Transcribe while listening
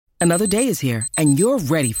Another day is here, and you're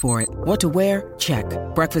ready for it. What to wear? Check.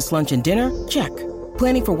 Breakfast, lunch, and dinner? Check.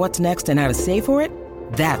 Planning for what's next and how to save for it?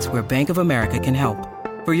 That's where Bank of America can help.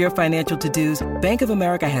 For your financial to-dos, Bank of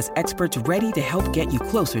America has experts ready to help get you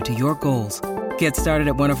closer to your goals. Get started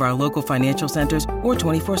at one of our local financial centers or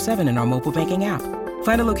 24/7 in our mobile banking app.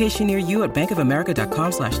 Find a location near you at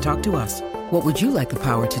bankofamerica.com/talktous. What would you like the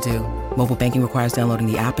power to do? Mobile banking requires downloading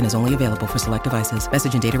the app and is only available for select devices.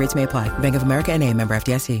 Message and data rates may apply. Bank of America N.A., member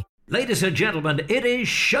FDIC. Ladies and gentlemen, it is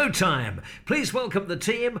showtime. Please welcome the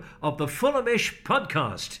team of the Fulhamish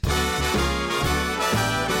podcast.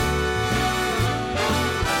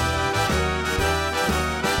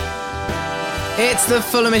 It's the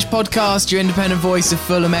Fulhamish podcast, your independent voice of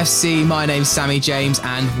Fulham FC. My name's Sammy James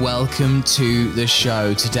and welcome to the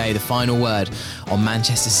show. Today, the final word on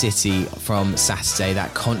Manchester City from Saturday,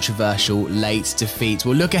 that controversial late defeat.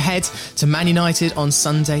 We'll look ahead to Man United on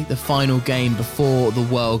Sunday, the final game before the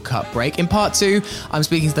World Cup break. In part two, I'm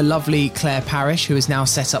speaking to the lovely Claire Parish, who has now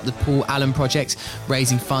set up the Paul Allen Project,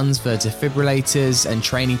 raising funds for defibrillators and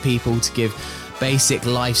training people to give basic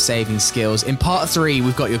life-saving skills. In part three,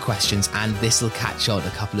 we've got your questions, and this will catch on a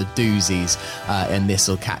couple of doozies, and this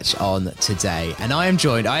will catch on today. And I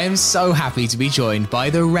am so happy to be joined by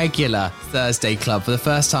the regular Thursday Club for the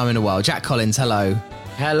first time in a while. Jack Collins, hello.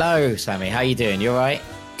 Hello, Sammy. How you doing? You all right?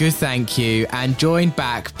 Good, thank you. And joined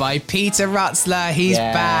back by Peter Rutzler. He's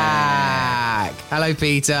back. Hello,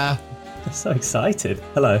 Peter. I'm so excited.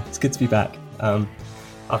 Hello, it's good to be back.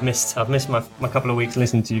 I've missed my couple of weeks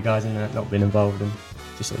listening to you guys and not being involved and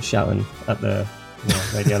just sort of shouting at the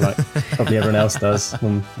radio like probably everyone else does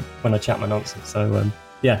when I chat my nonsense. So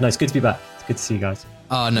it's good to be back. It's good to see you guys.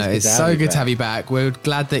 Oh no, it's so good to have you back. We're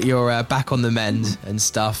glad that you're back on the mend and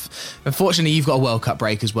stuff. Unfortunately, you've got a World Cup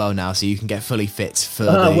break as well now, so you can get fully fit for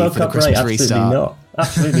the Christmas restart.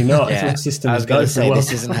 Absolutely not. Yeah. I was going to say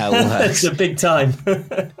this isn't how it works. It's a big time.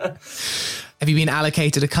 Have you been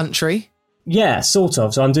allocated a country? Yeah, sort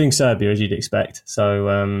of. So I'm doing Serbia, as you'd expect.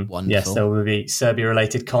 So yes, there will be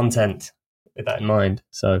Serbia-related content with that in mind.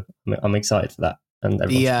 So I'm excited for that, and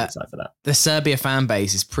everyone's excited for that. The Serbia fan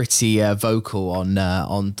base is pretty vocal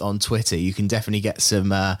on Twitter. You can definitely get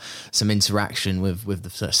some interaction with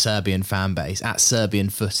the Serbian fan base. At Serbian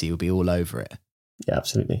Footy will be all over it. Yeah,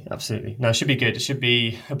 absolutely. No, it should be good. It'll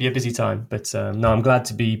be a busy time, but no, I'm glad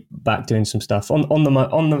to be back doing some stuff on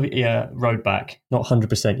the road back. Not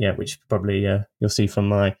 100% yet, which probably you'll see from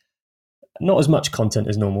my not as much content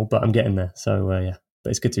as normal, but I'm getting there. So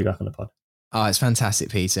but it's good to be back on the pod. Oh, it's fantastic,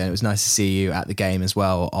 Peter. It was nice to see you at the game as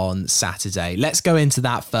well on Saturday. Let's go into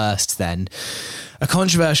that first then. A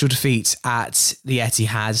controversial defeat at the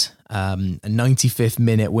Etihad, a 95th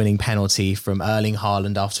minute winning penalty from Erling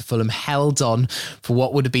Haaland after Fulham held on for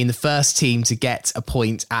what would have been the first team to get a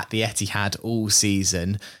point at the Etihad all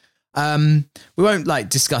season. We won't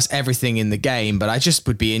discuss everything in the game, but I just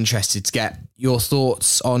would be interested to get your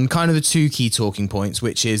thoughts on kind of the two key talking points,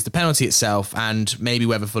 which is the penalty itself and maybe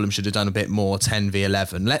whether Fulham should have done a bit more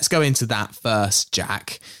 10v11. Let's go into that first,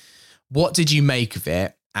 Jack. What did you make of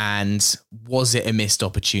it, and was it a missed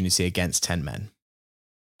opportunity against 10 men?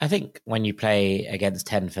 I think when you play against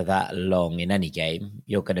 10 for that long in any game,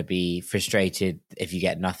 you're going to be frustrated if you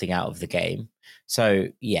get nothing out of the game. So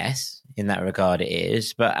yes, in that regard it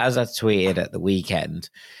is. But as I tweeted at the weekend,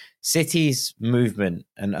 City's movement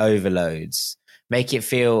and overloads make it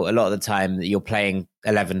feel a lot of the time that you're playing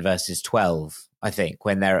 11 versus 12, I think,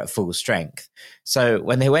 when they're at full strength. So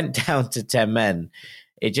when they went down to 10 men,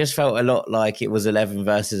 it just felt a lot like it was 11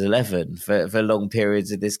 versus 11 for long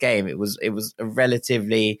periods of this game. It was a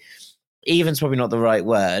relatively, even's probably not the right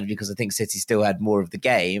word, because I think City still had more of the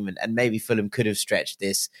game, and maybe Fulham could have stretched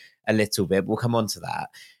this a little bit. We'll come on to that.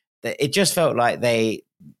 It just felt like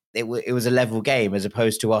it was a level game as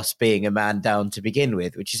opposed to us being a man down to begin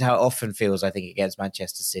with, which is how it often feels, I think, against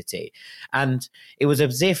Manchester City. And it was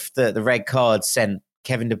as if the red card sent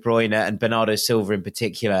Kevin De Bruyne and Bernardo Silva in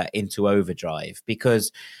particular into overdrive,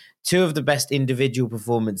 because two of the best individual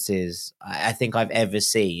performances I think I've ever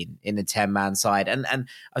seen in a 10-man side. And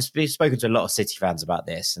I've spoken to a lot of City fans about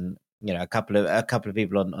this, and a couple of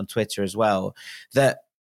people on Twitter as well, that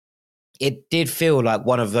it did feel like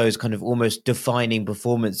one of those kind of almost defining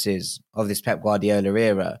performances of this Pep Guardiola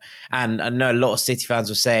era. And I know a lot of City fans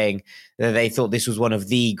were saying that they thought this was one of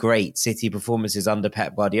the great City performances under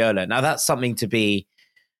Pep Guardiola. Now, that's something to be,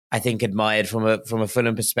 I think, admired from a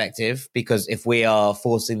Fulham perspective, because if we are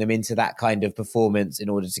forcing them into that kind of performance in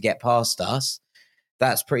order to get past us,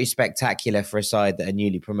 that's pretty spectacular for a side that are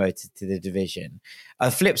newly promoted to the division.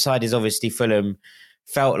 The flip side is obviously Fulham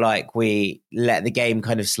felt like we let the game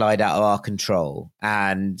kind of slide out of our control.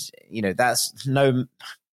 And, that's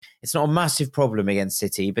It's not a massive problem against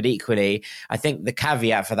City, but equally, I think the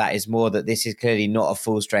caveat for that is more that this is clearly not a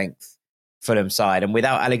full strength Fulham side. And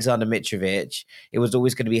without Alexander Mitrovic, it was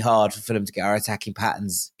always going to be hard for Fulham to get our attacking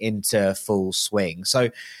patterns into full swing. So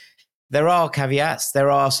there are caveats, there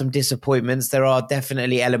are some disappointments, there are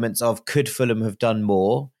definitely elements of could Fulham have done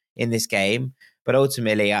more in this game? But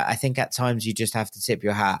ultimately, I think at times you just have to tip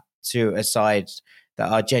your hat to a side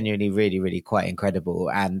that are genuinely really, really quite incredible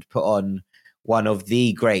and put on one of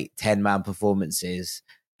the great 10-man performances.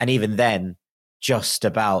 And even then, just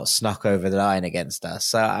about snuck over the line against us.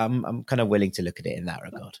 So I'm kind of willing to look at it in that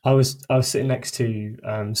regard. I was sitting next to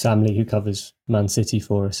Sam Lee, who covers Man City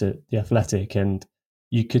for us at The Athletic, and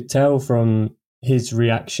you could tell from his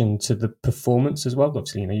reaction to the performance as well.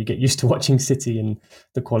 Obviously, you get used to watching City and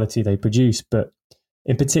the quality they produce, but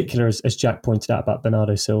in particular, as Jack pointed out about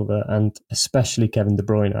Bernardo Silva and especially Kevin De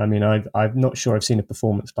Bruyne, I mean, I'm not sure I've seen a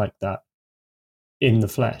performance like that in the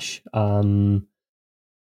flesh.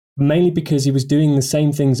 Mainly because he was doing the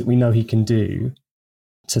same things that we know he can do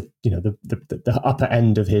to, the upper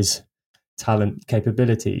end of his talent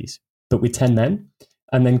capabilities, but with 10 men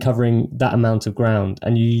and then covering that amount of ground.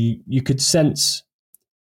 And you could sense,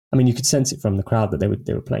 you could sense it from the crowd that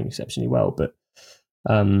they were playing exceptionally well, but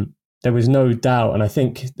there was no doubt. And I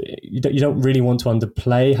think you don't really want to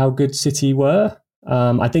underplay how good City were.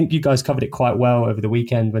 I think you guys covered it quite well over the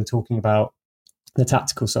weekend when talking about the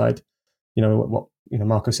tactical side. What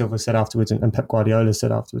Marco Silva said afterwards and Pep Guardiola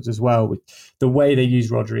said afterwards as well, with the way they use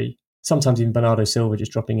Rodri, sometimes even Bernardo Silva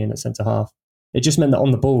just dropping in at centre-half. It just meant that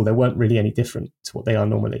on the ball, they weren't really any different to what they are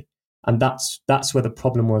normally. And that's where the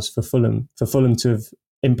problem was for Fulham. For Fulham to have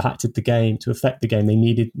impacted the game, to affect the game, they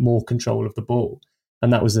needed more control of the ball.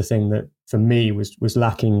 And that was the thing that, for me, was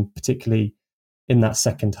lacking, particularly in that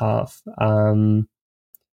second half.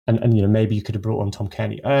 And maybe you could have brought on Tom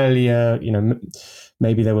Kenny earlier.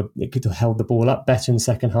 Maybe it could have held the ball up better in the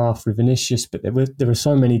second half with Vinicius. But there were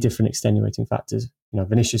so many different extenuating factors.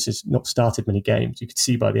 Vinicius has not started many games. You could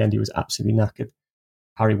see by the end he was absolutely knackered.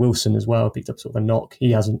 Harry Wilson as well picked up sort of a knock.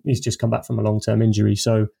 He's just come back from a long-term injury.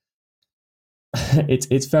 So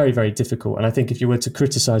it's very, very difficult. And I think if you were to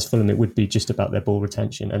criticise Fulham, it would be just about their ball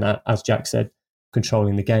retention. And as Jack said,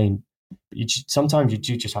 controlling the game. But sometimes you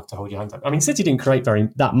do just have to hold your hands up. I mean, City didn't create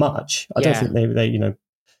that much. I don't think they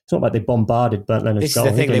it's not like they bombarded Bernd Lennard's goal.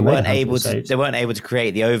 This is the thing, they weren't able to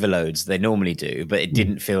create the overloads they normally do, but it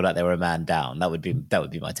didn't feel like they were a man down. That would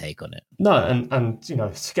be my take on it. No, and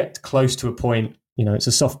to get close to a point, it's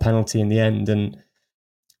a soft penalty in the end, and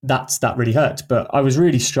that really hurt. But I was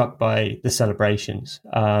really struck by the celebrations.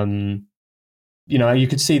 You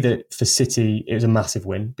could see that for City it was a massive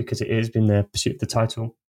win because it has been their pursuit of the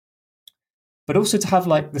title. But also to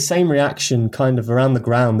have the same reaction kind of around the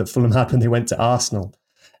ground that Fulham had when they went to Arsenal.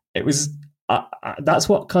 It was that's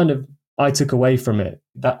what kind of I took away from it.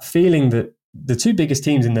 That feeling that the two biggest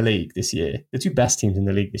teams in the league this year, the two best teams in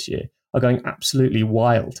the league this year, are going absolutely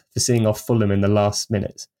wild for seeing off Fulham in the last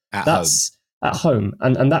minutes. That's at home.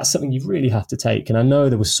 And that's something you really have to take. And I know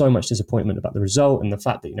there was so much disappointment about the result and the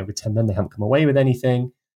fact that, with 10 men, they haven't come away with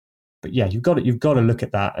anything. But yeah, you've got to look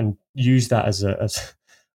at that and use that as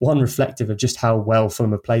one reflective of just how well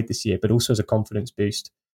Fulham have played this year, but also as a confidence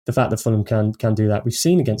boost. The fact that Fulham can do that. We've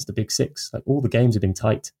seen against the big six, all the games have been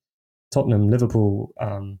tight. Tottenham, Liverpool,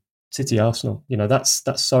 City, Arsenal.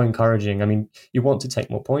 That's so encouraging. I mean, you want to take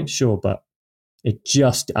more points, sure, but it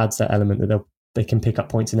just adds that element that they can pick up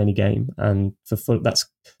points in any game. And for Fulham, that's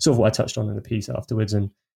sort of what I touched on in the piece afterwards. And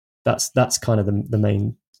that's kind of the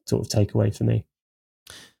main sort of takeaway for me.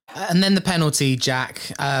 And then the penalty, Jack.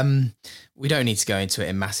 We don't need to go into it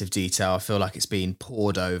in massive detail. I feel like it's been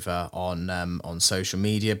poured over on social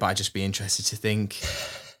media, but I'd just be interested to think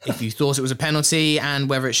if you thought it was a penalty and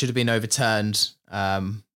whether it should have been overturned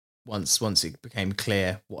once it became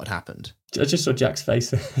clear what had happened. I just saw Jack's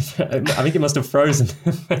face. I think it must have frozen.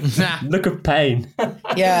 Look of pain.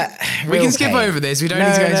 Yeah, we can skip over this. We don't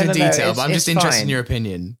need to go into detail, but I'm just interested in your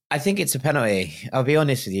opinion. I think it's a penalty. I'll be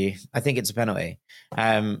honest with you. I think it's a penalty.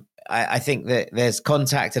 I think that there's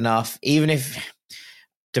contact enough, even if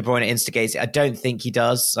De Bruyne instigates it. I don't think he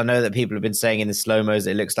does. I know that people have been saying in the slow-mos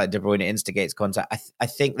it looks like De Bruyne instigates contact. I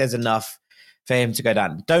think there's enough for him to go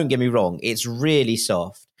down. Don't get me wrong. It's really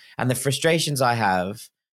soft. And the frustrations I have,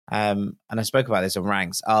 and I spoke about this on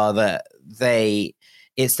Ranks, are that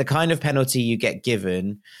it's the kind of penalty you get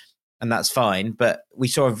given, and that's fine. But we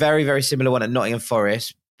saw a very, very similar one at Nottingham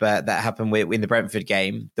Forest, but that happened in the Brentford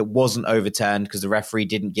game that wasn't overturned because the referee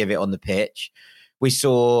didn't give it on the pitch. We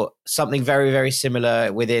saw something very, very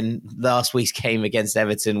similar within last week's game against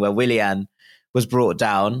Everton where Willian was brought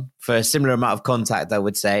down for a similar amount of contact, I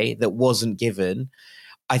would say, that wasn't given.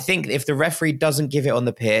 I think if the referee doesn't give it on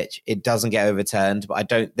the pitch, it doesn't get overturned.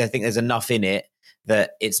 But I think there's enough in it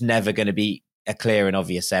that it's never going to be a clear and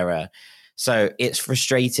obvious error. So it's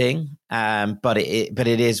frustrating, but it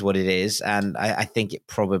is what it is, and I think it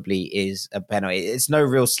probably is a penalty. It's no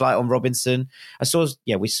real slight on Robinson.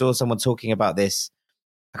 We saw someone talking about this.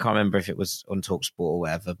 I can't remember if it was on TalkSport or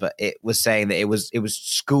whatever, but it was saying that it was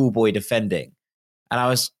schoolboy defending, and I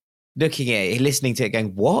was looking at it, listening to it,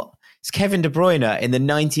 going, "What? It's Kevin De Bruyne in the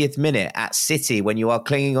 90th minute at City when you are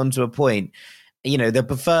clinging onto a point. You know,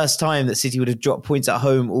 the first time that City would have dropped points at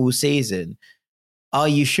home all season." Are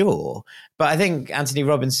you sure? But I think Anthony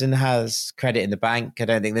Robinson has credit in the bank. I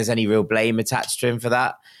don't think there's any real blame attached to him for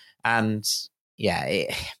that. And yeah,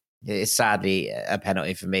 it's sadly a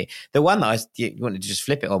penalty for me. The one that I wanted to just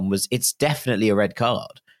flip it on was it's definitely a red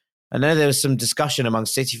card. I know there was some discussion among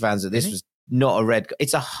City fans that this was not a red card.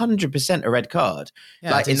 It's 100% a red card.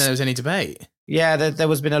 Yeah, I didn't know there was any debate. Yeah, there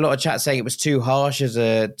was been a lot of chat saying it was too harsh as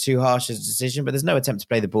a decision, but there's no attempt to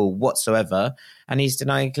play the ball whatsoever, and he's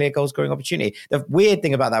denying a clear goal scoring opportunity. The weird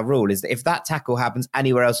thing about that rule is that if that tackle happens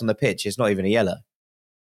anywhere else on the pitch, it's not even a yellow.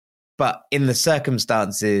 But in the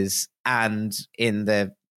circumstances and in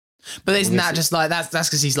the... But isn't that just like that's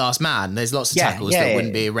because he's last man? There's lots of tackles that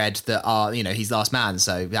wouldn't be red that are, he's last man.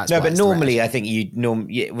 So that's no. But normally, I think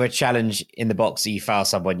we're challenged in the box that you foul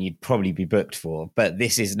someone, you'd probably be booked for. But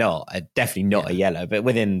this is definitely not a yellow. But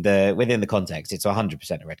within the context, it's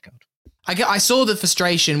 100% a red card. I saw the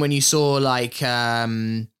frustration when you saw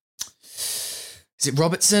is it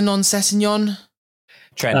Robertson on Sessegnon?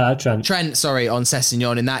 Trent, on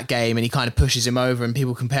Sessegnon in that game, and he kind of pushes him over, and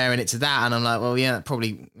people comparing it to that, and I'm like, well, yeah,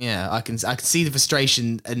 probably, yeah, I can see the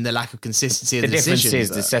frustration and the lack of consistency of the decision. The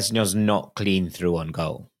difference is that Sessegnon's not clean through on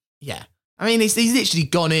goal. Yeah, I mean, he's literally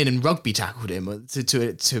gone in and rugby tackled him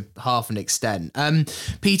to half an extent.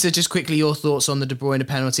 Peter, just quickly, your thoughts on the De Bruyne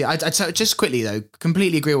penalty? I just quickly though,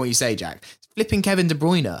 completely agree with what you say, Jack. Flipping Kevin De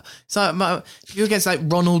Bruyne. So if you're against like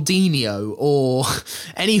Ronaldinho or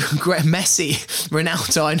any Messi,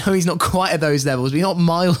 Ronaldo, I know he's not quite at those levels, but he's not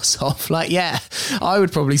miles off. Like, yeah, I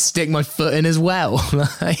would probably stick my foot in as well.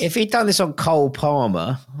 If he'd done this on Cole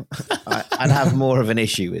Palmer, I'd have more of an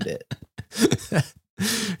issue with it.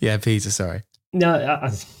 Yeah, Peter, sorry. No,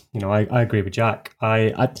 I agree with Jack.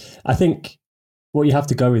 I think what you have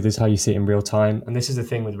to go with is how you see it in real time, and this is the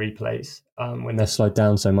thing with replays when they're slowed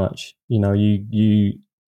down so much. You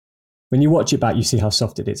when you watch it back, you see how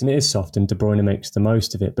soft it is, and it is soft, and De Bruyne makes the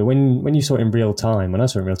most of it. But when you saw it in real time, when I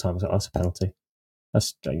saw it in real time, I was like, oh, that's a penalty.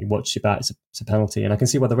 You watch it back, it's a penalty, and I can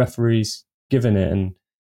see why the referee's given it, and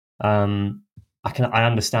I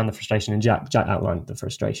understand the frustration, and Jack outlined the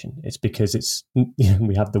frustration. It's because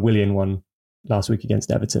we have the Willian one last week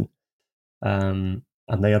against Everton,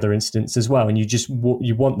 and the other incidents as well. And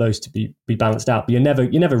you want those to be balanced out, but you're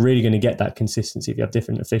never really going to get that consistency if you have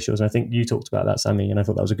different officials. And I think you talked about that, Sammy, and I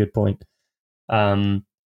thought that was a good point. I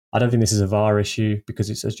don't think this is a VAR issue because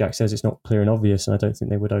it's, as Jack says, it's not clear and obvious, and I don't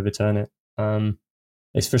think they would overturn it.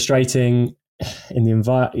 It's frustrating in the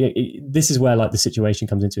environment. This is where like the situation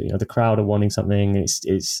comes into it. The crowd are wanting something. The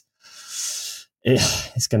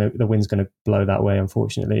wind's going to blow that way,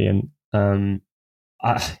 unfortunately. And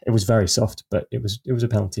it was very soft, but it was a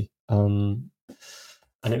penalty. And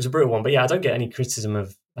it was a brutal one. But yeah, I don't get any criticism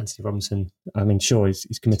of Anthony Robinson. I mean, sure,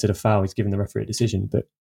 he's committed a foul. He's given the referee a decision, but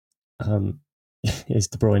it's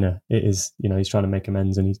De Bruyne. It is, he's trying to make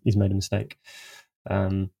amends, and he's made a mistake.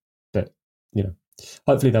 But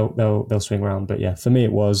hopefully they'll swing around. But yeah, for me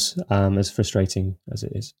it was as frustrating as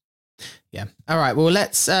it is. Yeah. All right. Well,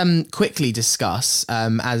 let's quickly discuss,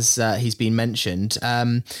 as he's been mentioned,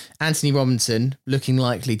 Anthony Robinson looking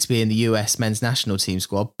likely to be in the US men's national team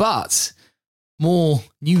squad, but more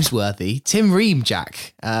newsworthy, Tim Ream,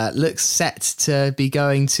 Jack, looks set to be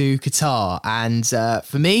going to Qatar, and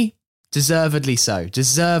for me, deservedly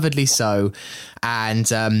so,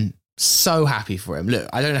 and so happy for him. Look,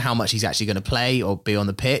 I don't know how much he's actually going to play or be on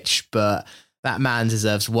the pitch, but that man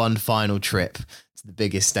deserves one final trip to the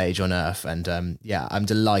biggest stage on earth. And I'm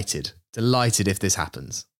delighted if this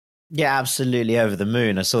happens. Yeah, absolutely over the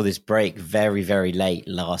moon. I saw this break very, very late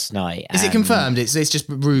last night. Is it confirmed? It's just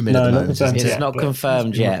rumoured at the moment. It's not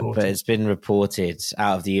confirmed yet, but it's been reported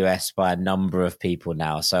out of the US by a number of people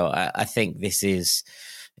now. So I think this is,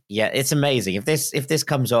 it's amazing. If this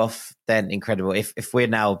comes off, then incredible. If we're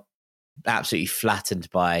now absolutely flattened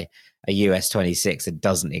by a US 26 that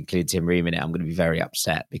doesn't include Tim Ream in it, I'm going to be very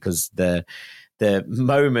upset, because the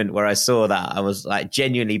moment where I saw that, I was like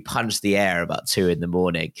genuinely punched the air about 2 a.m,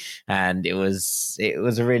 and it was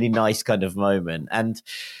a really nice kind of moment. And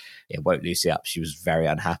woke Lucy up. She was very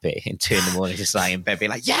unhappy. In 2 a.m, just lying in bed,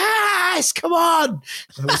 being like, "Yes, come on!"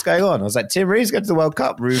 What's going on? I was like, "Tim Ream's going to the World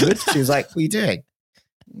Cup, rumoured." She was like, "What are you doing?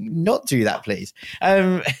 Not do that, please."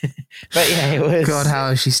 But yeah, it was. God, how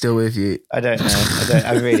is she still with you? I don't know.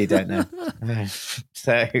 I really don't know.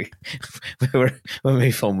 So we'll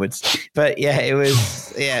move onwards. But yeah, it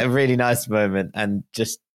was a really nice moment, and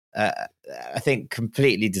just I think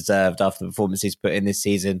completely deserved after the performance he's put in this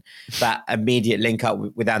season. That immediate link up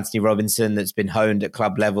with Anthony Robinson that's been honed at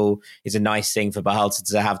club level is a nice thing for Berhalter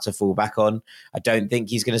to have to fall back on. I don't think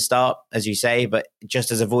he's going to start, as you say, but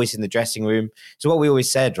just as a voice in the dressing room. So what we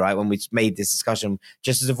always said, right, when we made this discussion,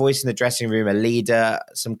 just as a voice in the dressing room, a leader,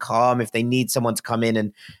 some calm, if they need someone to come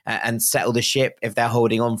in and settle the ship, if they're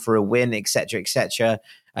holding on for a win, etc., etc.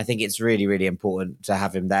 I think it's really, really important to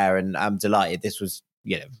have him there. And I'm delighted this was,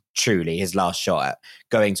 truly his last shot at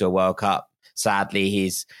going to a World Cup. Sadly,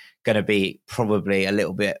 he's going to be probably a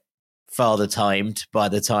little bit farther timed by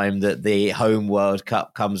the time that the home World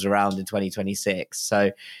Cup comes around in 2026. So,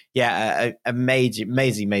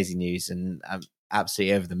 amazing news, and I'm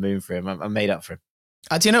absolutely over the moon for him. I'm made up for him.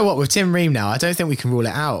 Do you know what? With Tim Ream now, I don't think we can rule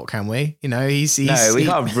it out, can we? We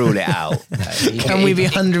can't rule it out. Can we be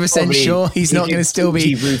 100% sure he's not going to still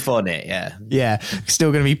be roof on it? Yeah,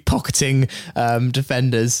 still going to be pocketing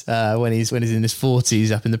defenders when he's in his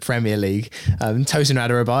 40s up in the Premier League. Tosin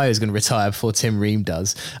Adarabioyo is going to retire before Tim Ream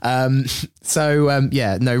does. Really,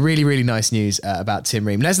 really nice news about Tim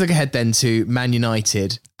Ream. Let's look ahead then to Man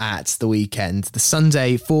United at the weekend, the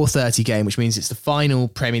Sunday 4:30 game, which means it's the final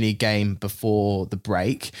Premier League game before the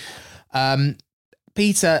break.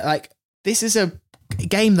 Peter, this is a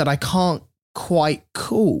game that I can't quite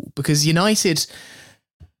call because United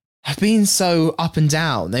have been so up and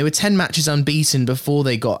down. They were 10 matches unbeaten before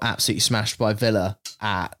they got absolutely smashed by Villa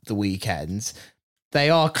at the weekend. They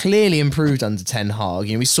are clearly improved under Ten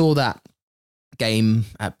Hag. We saw that game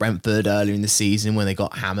at Brentford earlier in the season when they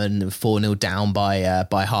got hammered and 4-0 down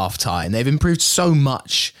by half time. They've improved so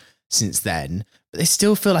much since then, but they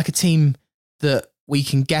still feel like a team that we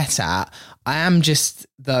can get at. I am just,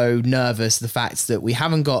 though, nervous the fact that we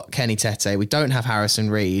haven't got Kenny Tete, we don't have Harrison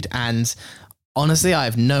Reed, and honestly, I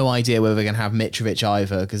have no idea whether we're going to have Mitrovic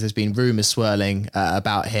either, because there's been rumours swirling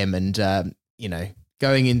about him, and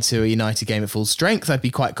going into a United game at full strength, I'd be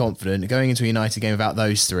quite confident. Going into a United game without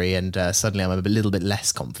those three, and suddenly I'm a little bit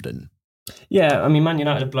less confident. Yeah, Man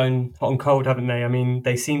United have blown hot and cold, haven't they?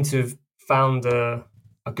 They seem to have found a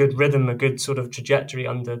good rhythm, a good sort of trajectory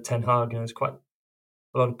under Ten Hag. There's quite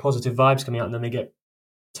a lot of positive vibes coming out, and then they get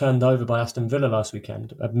turned over by Aston Villa last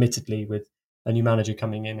weekend, admittedly with a new manager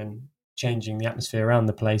coming in and changing the atmosphere around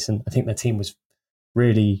the place. And I think their team was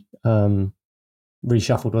really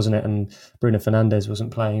reshuffled, wasn't it? And Bruno Fernandes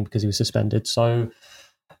wasn't playing because he was suspended. So,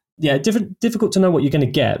 yeah, difficult to know what you're going to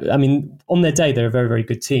get. On their day, they're a very, very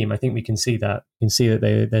good team. I think we can see that. You can see that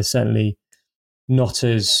they're certainly not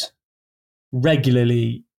as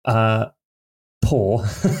regularly poor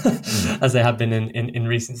as they have been in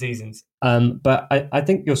recent seasons. But I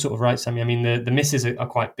think you're sort of right, Sammy. The misses are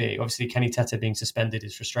quite big. Obviously, Kenny Tete being suspended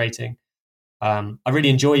is frustrating. I really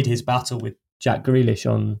enjoyed his battle with Jack Grealish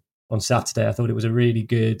on Saturday. I thought it was a really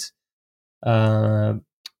good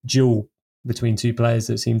duel between two players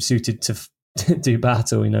that seemed suited to do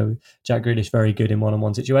battle. Jack Grealish very good in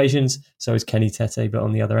one-on-one situations. So is Kenny Tete, but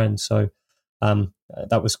on the other end. So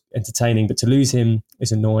that was entertaining. But to lose him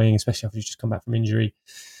is annoying, especially after he's just come back from injury.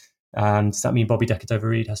 Does that mean Bobby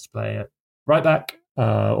Decordova-Reid has to play at right back?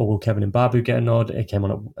 Or will Kevin Mbabu get a nod? He came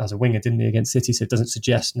on as a winger, didn't he, against City? So it doesn't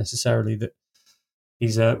suggest necessarily that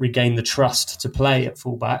he's regained the trust to play at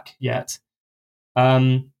fullback yet.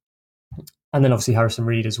 And then obviously Harrison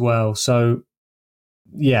Reed as well. So,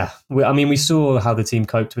 yeah, we saw how the team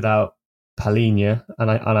coped without Palhinha, and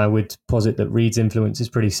I would posit that Reed's influence is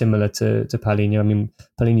pretty similar to Palhinha.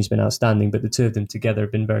 Palhinha's been outstanding, but the two of them together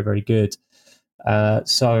have been very, very good.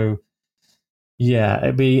 So, yeah,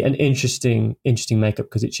 it'd be an interesting makeup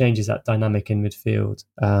because it changes that dynamic in midfield.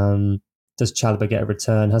 Does Chalobah get a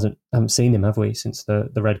return? Haven't seen him, have we, since the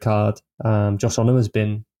red card? Josh Onoma's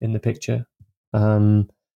been in the picture in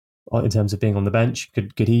terms of being on the bench.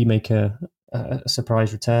 Could he make a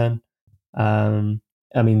surprise return?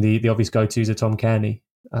 The obvious go-tos are Tom Kearney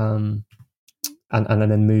and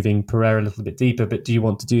then moving Pereira a little bit deeper. But do you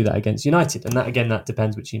want to do that against United? And that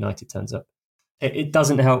depends which United turns up. It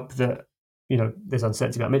doesn't help that there's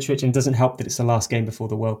uncertainty about Mitrovic, and it doesn't help that it's the last game before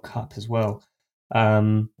the World Cup as well.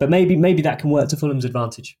 But maybe that can work to Fulham's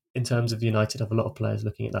advantage in terms of United have a lot of players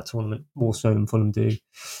looking at that tournament more so than Fulham do.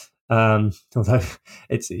 Although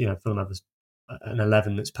it's Fulham have an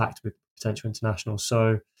 11 that's packed with potential internationals.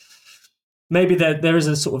 So maybe there is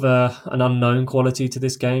a sort of an unknown quality to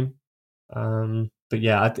this game. But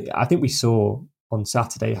yeah, I think we saw on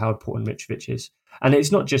Saturday how important Mitrovic is. And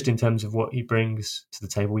it's not just in terms of what he brings to the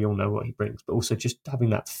table, we all know what he brings, but also just having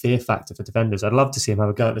that fear factor for defenders. I'd love to see him have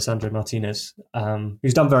a go at Lisandro Martinez,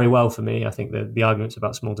 who's done very well for me. I think the arguments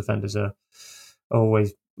about small defenders are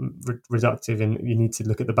always reductive, and you need to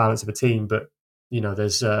look at the balance of a team. But,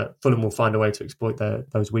 there's Fulham will find a way to exploit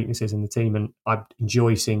those weaknesses in the team, and I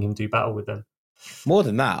enjoy seeing him do battle with them. More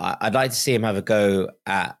than that, I'd like to see him have a go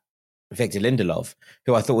at Victor Lindelof,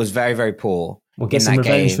 who I thought was very, very poor. We'll get some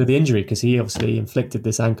revenge for the injury, because he obviously inflicted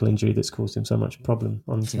this ankle injury that's caused him so much problem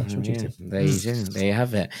on international duty. There you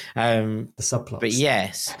have it. The subplots. But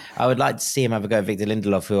yes, I would like to see him have a go at Victor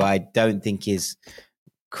Lindelof, who I don't think is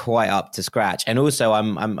quite up to scratch. And also,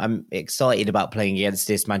 I'm excited about playing against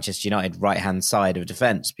this Manchester United right-hand side of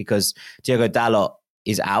defence, because Diogo Dalot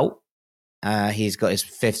is out. He's got his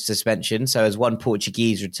 5th suspension. So as one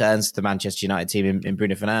Portuguese returns to the Manchester United team in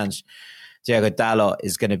Bruno Fernandes, Diogo Dalot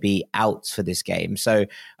is going to be out for this game. So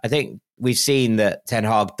I think we've seen that Ten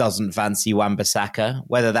Hag doesn't fancy Wan-Bissaka.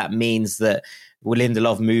 Whether that means that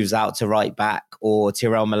Lindelof moves out to right back or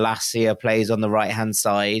Tyrell Malacia plays on the right-hand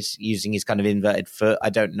side using his kind of inverted foot, I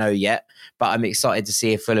don't know yet. But I'm excited to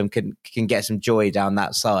see if Fulham can get some joy down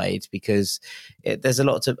that side, because there's a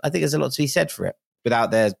lot to be said for it. Without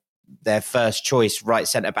their first choice right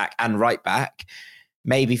centre-back and right back,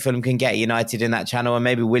 maybe Fulham can get United in that channel, and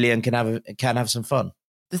maybe Willian can have some fun.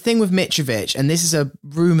 The thing with Mitrovic, and this is a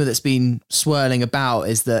rumour that's been swirling about,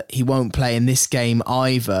 is that he won't play in this game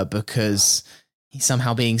either because he's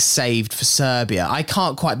somehow being saved for Serbia. I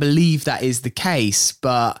can't quite believe that is the case,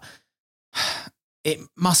 but it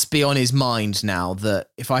must be on his mind now that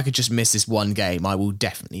if I could just miss this one game, I will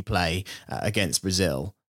definitely play against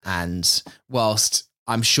Brazil. And whilst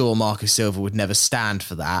I'm sure Marcus Silva would never stand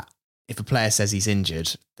for that, if a player says he's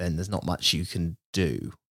injured, then there's not much you can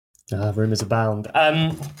do. Rumours abound.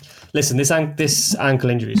 Listen, this ankle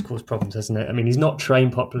injury has caused problems, hasn't it? I mean, he's not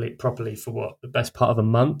trained properly for the best part of a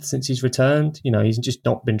month since he's returned. He's just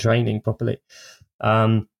not been training properly,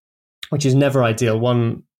 which is never ideal.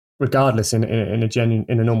 One, regardless in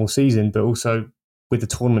a normal season, but also with the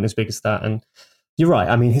tournament as big as that. And you're right.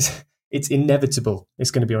 I mean, it's inevitable.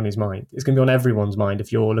 It's going to be on his mind. It's going to be on everyone's mind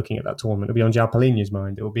if you're looking at that tournament. It'll be on João Palhinha's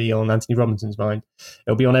mind. It'll be on Anthony Robinson's mind.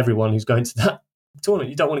 It'll be on everyone who's going to that tournament.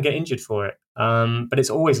 You don't want to get injured for it. But it's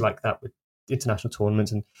always like that with international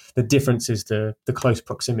tournaments. And the difference is the close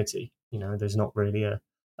proximity. There's not really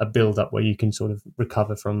a build-up where you can sort of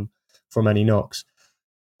recover from any knocks.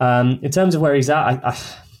 In terms of where he's at,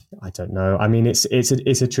 I don't know. I mean, it's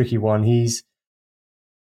a tricky one.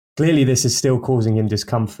 Clearly this is still causing him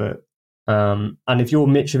discomfort. And if you're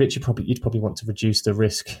Mitrovic, you'd probably want to reduce the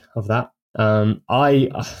risk of that. I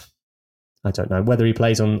don't know whether he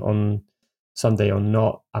plays on Sunday or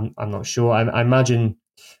not. I'm not sure. I imagine,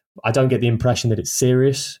 I don't get the impression that it's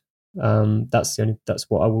serious. That's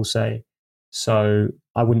what I will say. So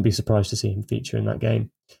I wouldn't be surprised to see him feature in that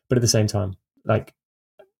game. But at the same time, I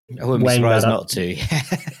wouldn't be surprised not to.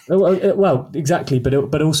 Well, exactly.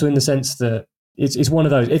 But also in the sense that it's one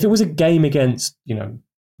of those. If it was a game against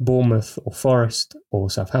Bournemouth or Forest or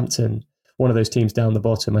Southampton, one of those teams down the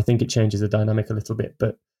bottom, I think it changes the dynamic a little bit,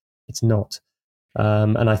 but it's not.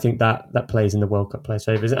 And I think that plays in the World Cup players'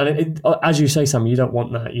 favours. And as you say, Sam, you don't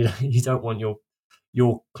want that. You don't want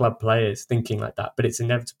your club players thinking like that, but it's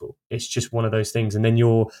inevitable. It's just one of those things. And then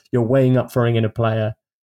you're weighing up throwing in a player.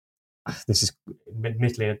 This is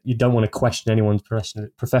admittedly, you don't want to question anyone's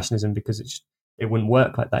professionalism because it wouldn't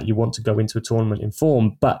work like that. You want to go into a tournament in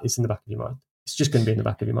form, but it's in the back of your mind. It's just going to be in the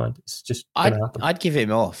back of your mind. It's just going to happen. I'd give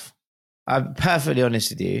him off. I'm perfectly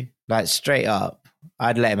honest with you. Straight up,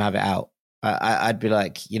 I'd let him have it out. I'd be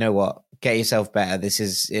like, you know what? Get yourself better. This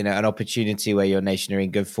is an opportunity where your nation are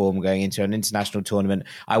in good form going into an international tournament.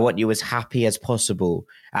 I want you as happy as possible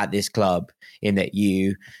at this club, in that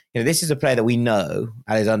this is a player that we know,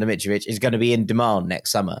 Alexander Mitrovic, is going to be in demand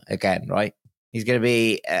next summer again, right? He's going to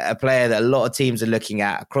be a player that a lot of teams are looking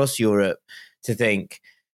at across Europe to think,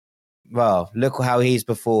 well, look how he's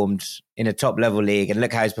performed in a top level league, and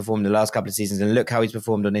look how he's performed the last couple of seasons, and look how he's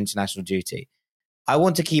performed on international duty. I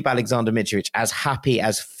want to keep Alexander Mitrovic as happy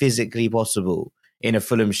as physically possible in a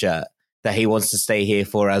Fulham shirt that he wants to stay here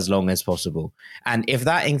for as long as possible. And if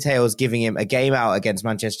that entails giving him a game out against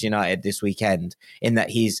Manchester United this weekend, in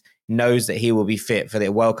that he knows that he will be fit for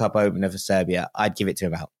the World Cup opener for Serbia, I'd give it to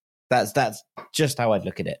him out. That's just how I'd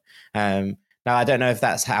look at it. Now, I don't know if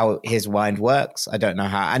that's how his mind works. I don't know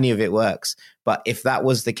how any of it works. But if that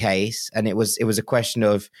was the case, and it was a question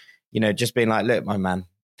of, just being like, look, my man,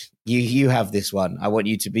 You have this one. I want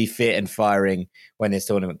you to be fit and firing when this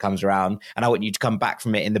tournament comes around. And I want you to come back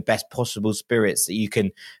from it in the best possible spirits that you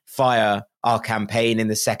can fire our campaign in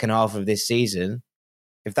the second half of this season.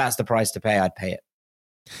 If that's the price to pay, I'd pay it.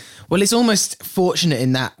 Well, it's almost fortunate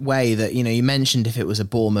in that way that, you know, you mentioned if it was a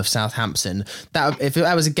Bournemouth Southampton, that if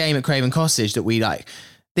that was a game at Craven Cottage that we like,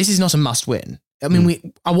 this is not a must win. I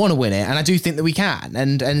mean, I want to win it, and I do think that we can.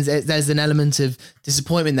 And there's an element of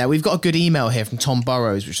disappointment there. We've got a good email here from Tom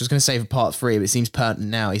Burrows, which I was going to say for part 3, but it seems pertinent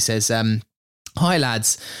now. He says, hi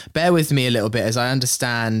lads, bear with me a little bit as I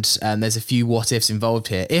understand there's a few what ifs involved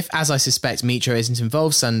here. If, as I suspect, Mitro isn't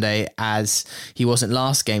involved Sunday as he wasn't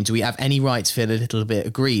last game, do we have any right to feel a little bit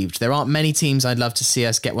aggrieved? There aren't many teams I'd love to see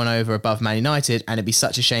us get one over above Man United, and it'd be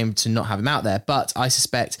such a shame to not have him out there, but I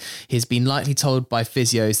suspect he's been likely told by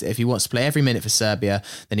physios that if he wants to play every minute for Serbia,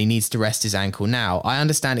 then he needs to rest his ankle now. I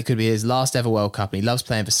understand it could be his last ever World Cup, and he loves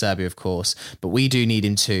playing for Serbia, of course, but we do need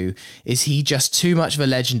him too. Is he just too much of a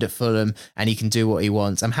legend at Fulham and he can do what he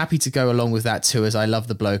wants? I'm happy to go along with that too, as I love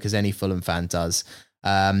the bloke, as any Fulham fan does.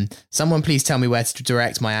 Someone please tell me where to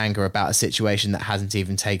direct my anger about a situation that hasn't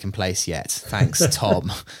even taken place yet. Thanks,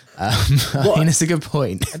 Tom. I mean, it's a good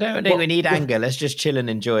point. I don't think we need anger. Let's just chill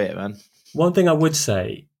and enjoy it, man. One thing I would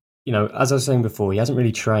say, you know, as I was saying before, he hasn't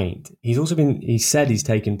really trained. He said he's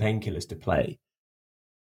taken painkillers to play.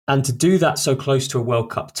 And to do that so close to a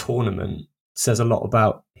World Cup tournament says a lot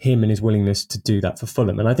about him and his willingness to do that for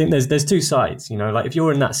Fulham. And I think there's two sides, you know, like if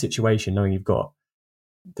you're in that situation, knowing you've got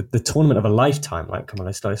the tournament of a lifetime, like, come on,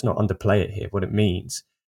 let's not underplay it here, what it means,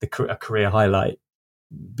 a career highlight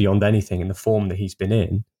beyond anything in the form that he's been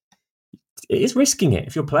in, it is risking it.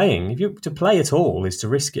 If you're playing, to play at all is to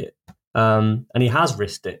risk it. And he has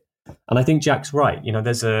risked it. And I think Jack's right. You know,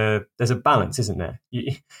 there's a balance, isn't there?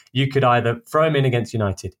 You could either throw him in against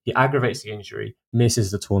United, he aggravates the injury,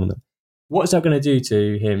 misses the tournament. What is that going to do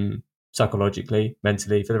to him psychologically,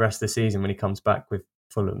 mentally, for the rest of the season when he comes back with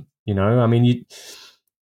Fulham? You know, I mean,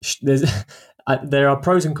 there are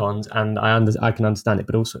pros and cons, and I can understand it,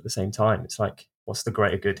 but also at the same time, it's like, what's the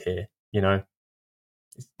greater good here? You know,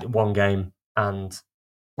 it's one game and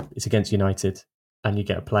it's against United, and you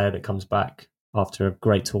get a player that comes back after a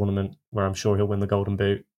great tournament where I'm sure he'll win the Golden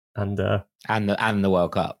Boot and the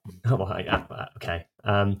World Cup. Oh, well, yeah, okay.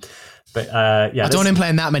 Yeah, I don't want him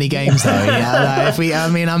playing that many games though. Yeah, like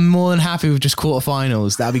I'm more than happy with just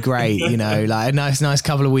quarterfinals. That'd be great. You know, like a nice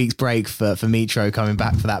couple of weeks break for Mitro coming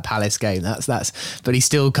back for that Palace game. But he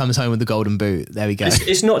still comes home with the Golden Boot. There we go.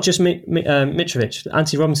 It's not just Mitrovic.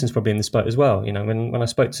 Anthony Robinson's probably in the boat as well. You know, when I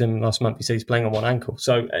spoke to him last month, he said he's playing on one ankle.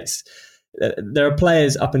 So there are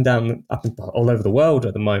players up and all over the world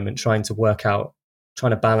at the moment trying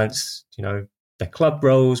to balance, you know, their club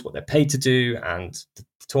roles, what they're paid to do, and the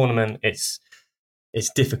tournament. It's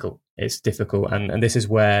difficult. It's difficult, and this is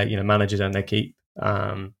where, you know, managers earn their keep,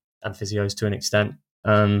 and physios to an extent.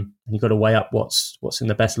 And you've got to weigh up what's in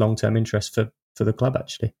the best long term interest for the club,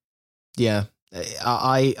 actually. Yeah,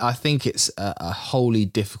 I think it's a wholly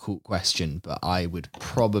difficult question, but I would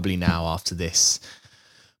probably now, after this,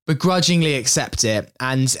 begrudgingly accept it,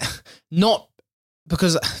 and not.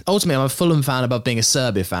 Because ultimately I'm a Fulham fan above being a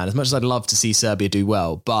Serbia fan, as much as I'd love to see Serbia do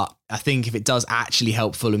well. But I think if it does actually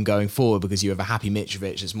help Fulham going forward, because you have a happy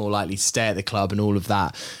Mitrovic that's more likely to stay at the club and all of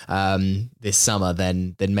that this summer,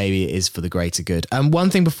 then maybe it is for the greater good. One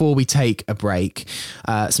thing before we take a break,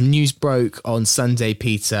 some news broke on Sunday,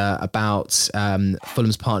 Peter, about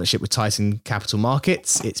Fulham's partnership with Titan Capital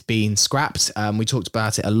Markets. It's been scrapped. We talked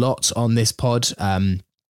about it a lot on this pod.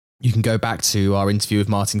 You can go back to our interview with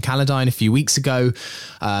Martin Calladine a few weeks ago,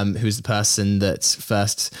 who was the person that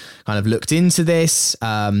first kind of looked into this.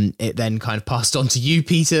 It then kind of passed on to you,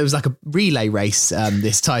 Peter. It was like a relay race,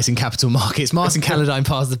 this Titan Capital Markets. Martin Calladine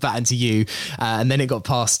passed the baton to you, and then it got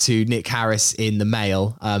passed to Nick Harris in the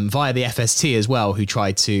Mail, via the FST as well, who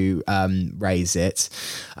tried to raise it.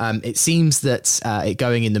 It seems that it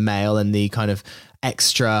going in the Mail and the kind of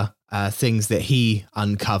extra things that he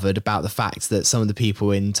uncovered about the fact that some of the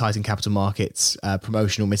people in Titan Capital Markets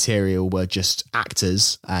promotional material were just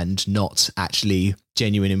actors and not actually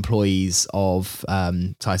genuine employees of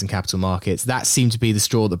Titan Capital Markets. That seemed to be the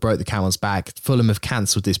straw that broke the camel's back. Fulham have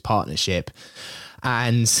cancelled this partnership,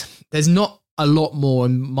 and there's not a lot more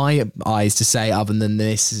in my eyes to say other than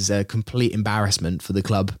this is a complete embarrassment for the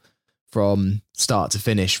club from start to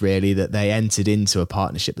finish, really, that they entered into a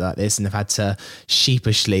partnership like this and have had to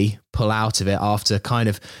sheepishly pull out of it after kind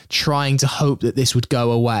of trying to hope that this would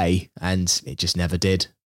go away, and it just never did.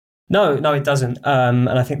 No, it doesn't. And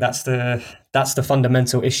I think that's the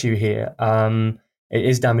fundamental issue here. It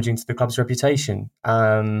is damaging to the club's reputation.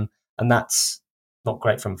 And that's not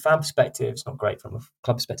great from a fan perspective. It's not great from a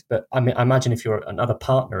club perspective. But I mean, I imagine if you're another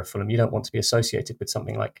partner of Fulham, you don't want to be associated with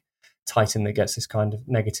something like Titan that gets this kind of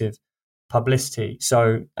negative publicity.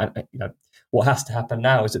 So, what has to happen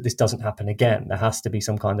now is that this doesn't happen again. There has to be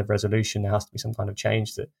some kind of resolution. There has to be some kind of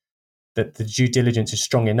change that the due diligence is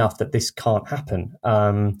strong enough that this can't happen.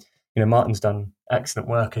 Martin's done excellent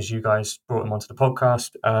work, as you guys brought him onto the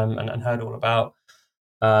podcast and heard all about.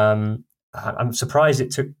 I'm surprised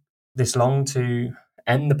it took this long to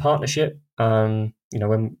end the partnership. When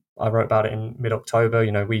I wrote about it in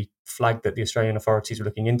mid-October, we flagged that the Australian authorities were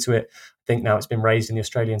looking into it. I think now it's been raised in the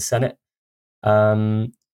Australian Senate.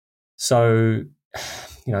 So,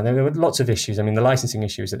 there were lots of issues. I mean, the licensing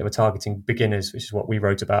issue is that they were targeting beginners, which is what we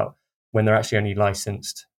wrote about, when they're actually only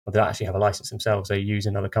licensed, or they don't actually have a license themselves. They use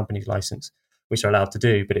another company's license, which they're allowed to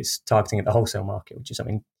do, but it's targeting at the wholesale market, which is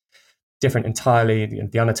something different entirely,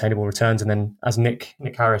 the unattainable returns. And then as Nick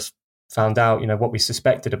Harris found out, what we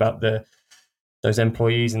suspected about those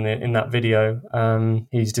employees in that video,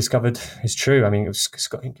 he's discovered is true. I mean,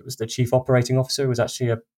 I think it was the chief operating officer was actually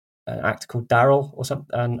an actor called Daryl or something,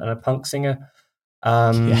 and a punk singer.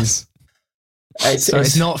 Yes.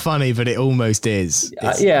 It's not funny, but it almost is.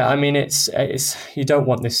 I mean, it's you don't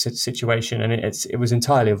want this situation, and it was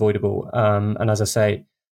entirely avoidable. And as I say,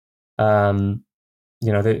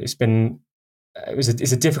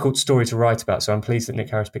 it's a difficult story to write about. So I'm pleased that Nick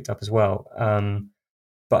Harris picked up as well.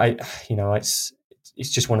 But it's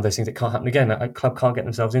just one of those things that can't happen again. A club can't get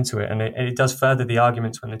themselves into it, and it does further the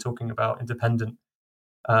arguments when they're talking about an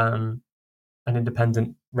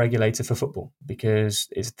independent regulator for football, because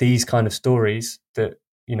it's these kind of stories that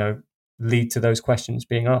lead to those questions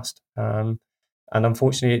being asked. And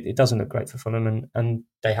unfortunately, it doesn't look great for Fulham, and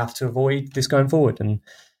they have to avoid this going forward. And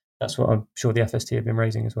that's what I'm sure the FST have been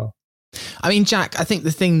raising as well. I mean, Jack, I think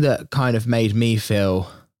the thing that kind of made me feel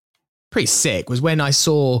pretty sick was when you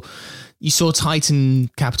saw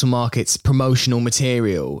Titan Capital Markets promotional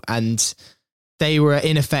material, and they were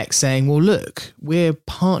in effect saying, well, look, we're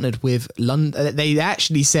partnered with London. They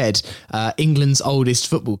actually said England's oldest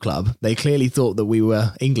football club. They clearly thought that we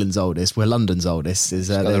were England's oldest. We're London's oldest. It's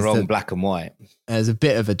got the wrong black and white. There's a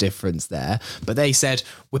bit of a difference there. But they said,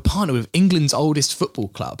 we're partnered with England's oldest football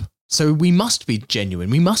club. So we must be genuine.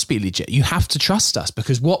 We must be legit. You have to trust us,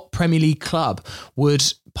 because what Premier League club would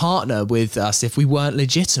partner with us if we weren't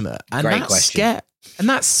legitimate? And Great question. And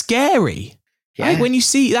that's scary. Yeah. Right? When you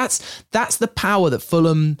see that's the power that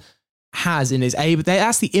Fulham has and is able.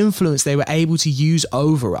 That's the influence they were able to use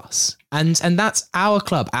over us, and that's our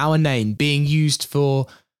club, our name being used for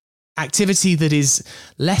activity that is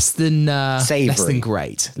less than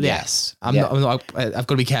great. Yeah. Yes, I've got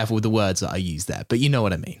to be careful with the words that I use there, but you know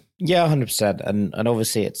what I mean. Yeah, 100%. And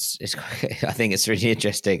obviously it's I think it's really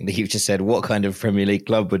interesting that you've just said what kind of Premier League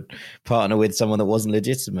club would partner with someone that wasn't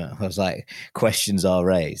legitimate. I was like, questions are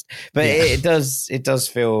raised. But yeah. it does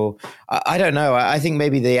feel, I don't know. I think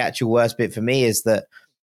maybe the actual worst bit for me is that,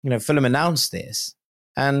 Fulham announced this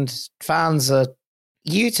and fans are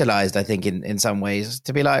utilized, I think, in some ways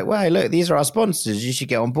to be like, well, look, these are our sponsors. You should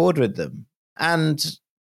get on board with them. And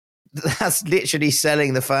that's literally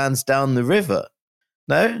selling the fans down the river.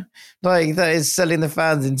 No, like that is selling the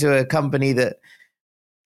fans into a company that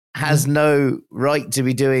has no right to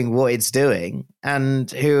be doing what it's doing,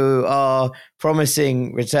 and who are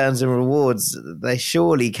promising returns and rewards they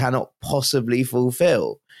surely cannot possibly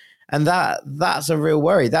fulfill. And that's a real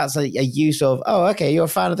worry. That's a use of, oh, okay, you're a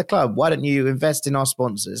fan of the club. Why don't you invest in our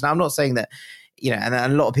sponsors? Now, I'm not saying that, and a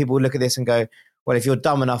lot of people look at this and go, well, if you're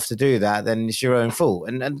dumb enough to do that, then it's your own fault.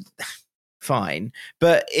 And fine.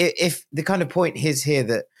 But if the kind of point is here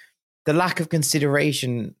that the lack of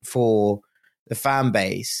consideration for the fan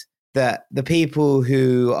base, that the people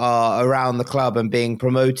who are around the club and being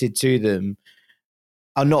promoted to them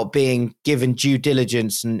are not being given due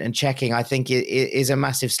diligence and checking, I think it is a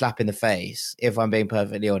massive slap in the face, if I'm being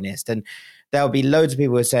perfectly honest. And there'll be loads of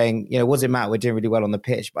people who are saying, what does it matter? We're doing really well on the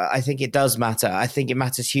pitch. But I think it does matter. I think it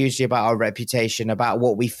matters hugely about our reputation, about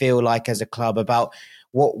what we feel like as a club, about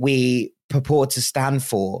what we purport to stand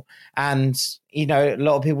for. And, a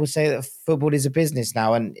lot of people say that football is a business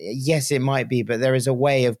now. And yes, it might be, but there is a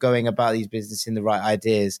way of going about these business in the right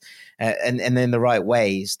ideas and in the right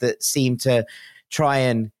ways that seem to try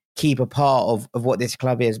and keep a part of what this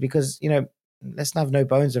club is. Because, let's have no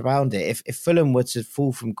bones around it. If Fulham were to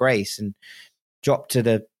fall from grace and drop to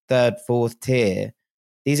the third, fourth tier,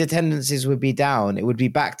 these attendances would be down. It would be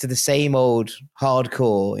back to the same old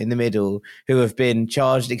hardcore in the middle who have been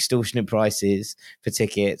charged extortionate prices for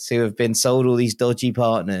tickets, who have been sold all these dodgy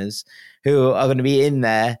partners, who are going to be in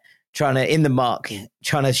there trying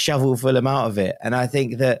to shovel Fulham out of it. And I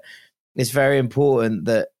think that it's very important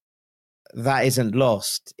that isn't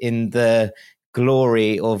lost in the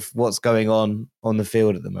glory of what's going on the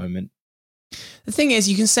field at the moment. The thing is,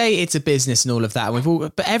 you can say it's a business and all of that.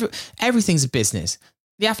 But everything's a business.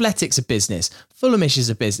 The Athletics are business. Fulhamish is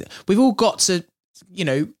a business. We've all got to,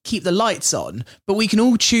 keep the lights on, but we can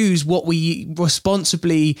all choose what we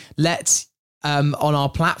responsibly let on our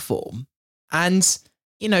platform. And,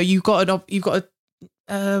 you've got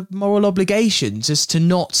a moral obligation just to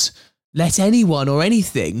not let anyone or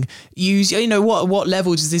anything use, what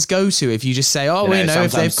level does this go to if you just say,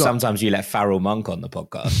 if they've got... Sometimes you let Farrell Monk on the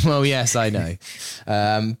podcast. Well, yes, I know.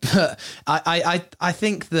 But I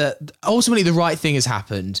think that ultimately the right thing has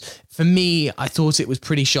happened. For me, I thought it was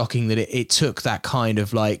pretty shocking that it took that kind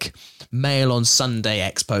of like Mail on Sunday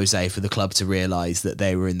expose for the club to realise that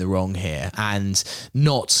they were in the wrong here, and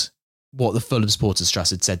not what the Fulham Supporters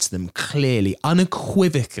Trust had said to them clearly,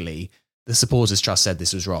 unequivocally. The Supporters Trust said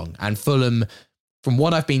this was wrong. And Fulham, from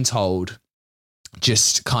what I've been told,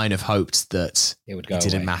 just kind of hoped that it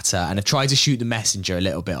didn't matter, and have tried to shoot the messenger a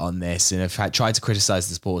little bit on this, and have tried to criticise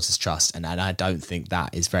the Supporters Trust. And I don't think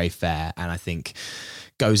that is very fair. And I think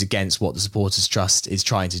goes against what the Supporters Trust is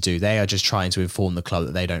trying to do. They are just trying to inform the club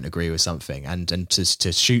that they don't agree with something. And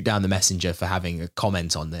to shoot down the messenger for having a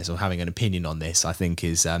comment on this or having an opinion on this, I think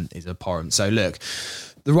is abhorrent. So look,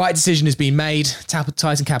 the right decision has been made.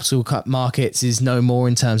 Titan Capital Markets is no more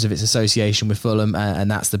in terms of its association with Fulham,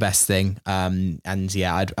 and that's the best thing.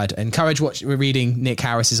 I'd encourage reading Nick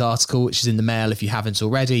Harris's article, which is in the Mail if you haven't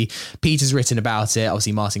already. Peter's written about it.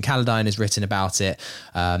 Obviously, Martin Calladine has written about it.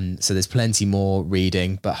 So there's plenty more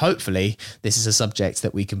reading, but hopefully this is a subject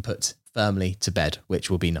that we can put firmly to bed,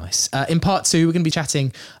 which will be nice. In part 2, we're going to be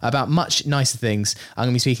chatting about much nicer things. I'm going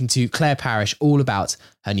to be speaking to Claire Parish all about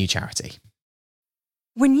her new charity.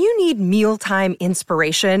 When you need mealtime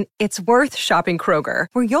inspiration, it's worth shopping Kroger,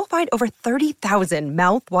 where you'll find over 30,000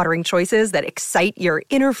 mouth-watering choices that excite your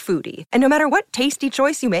inner foodie. And no matter what tasty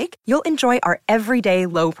choice you make, you'll enjoy our everyday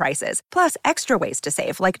low prices, plus extra ways to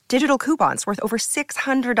save, like digital coupons worth over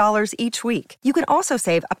 $600 each week. You can also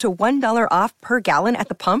save up to $1 off per gallon at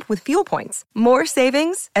the pump with fuel points. More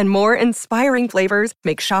savings and more inspiring flavors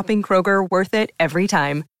make shopping Kroger worth it every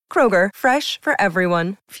time. Kroger, fresh for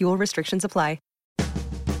everyone. Fuel restrictions apply.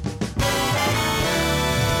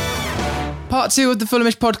 Part 2 of the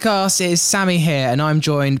Fulhamish podcast is Sammy here, and I'm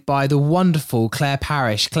joined by the wonderful Claire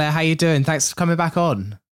Parish. Claire, how you doing? Thanks for coming back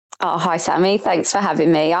on. Oh, hi, Sammy. Thanks for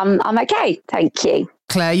having me. I'm okay. Thank you.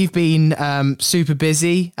 Claire, you've been super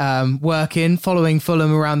busy working, following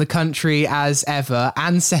Fulham around the country as ever,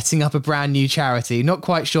 and setting up a brand new charity. Not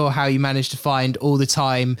quite sure how you managed to find all the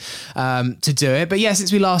time to do it. But yeah,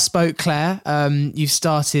 since we last spoke, Claire, you've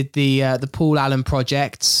started the Paul Allen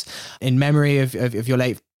Project in memory of your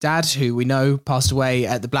late dad, who we know passed away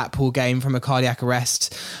at the Blackpool game from a cardiac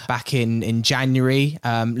arrest back in January,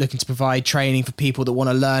 looking to provide training for people that want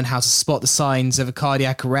to learn how to spot the signs of a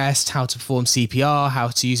cardiac arrest, how to perform CPR, how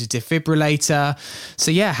to use a defibrillator. So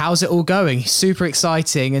yeah, how's it all going? Super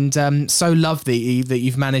exciting, and so lovely that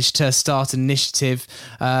you've managed to start an initiative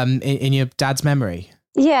in your dad's memory.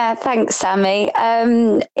 Yeah, thanks, Sammy.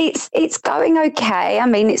 It's going okay. I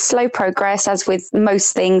mean, it's slow progress, as with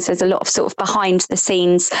most things. There's a lot of sort of behind the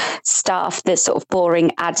scenes stuff, the sort of boring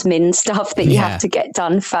admin stuff that you have to get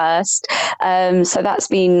done first. So that's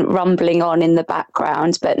been rumbling on in the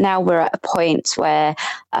background. But now we're at a point where,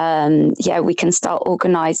 we can start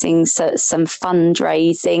organising some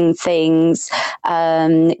fundraising things,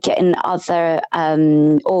 getting other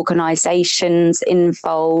organisations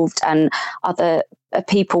involved, and other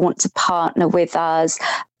people want to partner with us.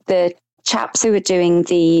 The chaps who are doing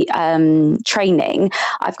the training,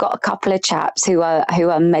 I've got a couple of chaps who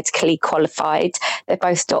are medically qualified. They're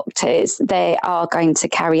both doctors. They are going to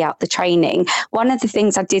carry out the training. One of the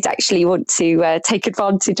things I did actually want to take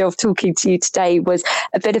advantage of talking to you today was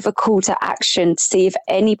a bit of a call to action to see if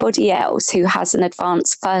anybody else who has an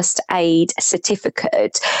advanced first aid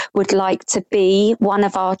certificate would like to be one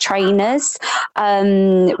of our trainers,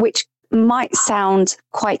 which might sound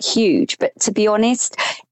quite huge, but to be honest,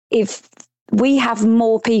 if we have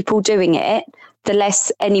more people doing it, the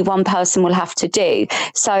less any one person will have to do.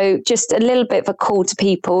 So just a little bit of a call to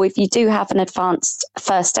people. If you do have an advanced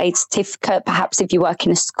first aid certificate, perhaps if you work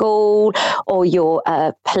in a school or you're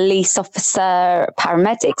a police officer,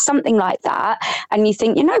 paramedic, something like that, and you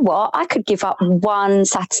think, you know what, I could give up one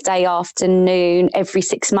Saturday afternoon every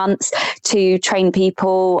 6 months to train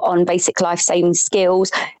people on basic life-saving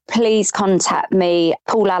skills, please contact me,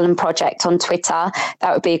 Paul Allen Project on Twitter.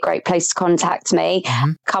 That would be a great place to contact me.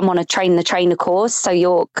 Mm-hmm. Come on a Train the Trainer course course, so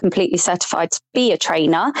you're completely certified to be a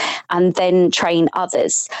trainer and then train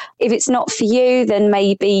others. If it's not for you, then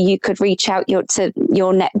maybe you could reach out to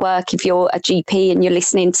your network. If you're a GP and you're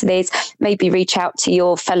listening to this, maybe reach out to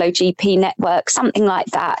your fellow GP network, something like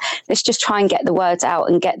that. Let's just try and get the word out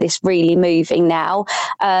and get this really moving now.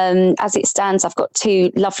 As it stands, I've got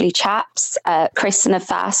two lovely chaps, Chris and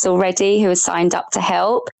Avas already, who have signed up to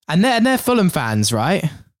help. And they're Fulham fans, right?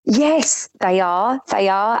 Yes, they are.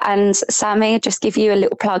 And Sammy, I'll just give you a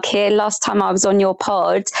little plug here. Last time I was on your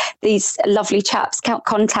pod, these lovely chaps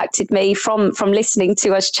contacted me from listening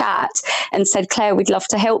to us chat and said, Claire, we'd love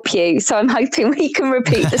to help you. So I'm hoping we can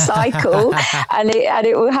repeat the cycle and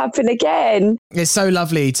it will happen again. It's so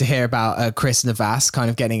lovely to hear about Chris and Avas kind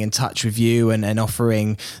of getting in touch with you and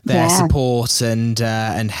offering their support and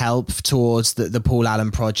help towards the Paul Allen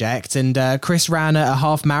project. And Chris ran a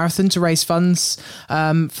half marathon to raise funds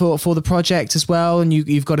for the project as well, and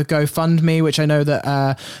you've got a GoFundMe, which I know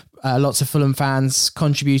that lots of Fulham fans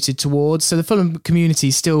contributed towards. So the Fulham community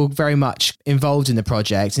is still very much involved in the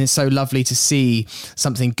project, and it's so lovely to see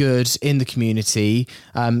something good in the community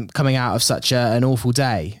coming out of such an awful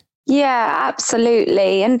day. Yeah,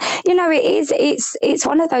 absolutely. And it's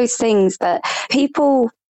one of those things that people,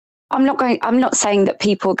 I'm not saying that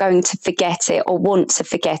people are going to forget it or want to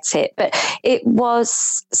forget it, but it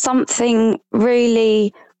was something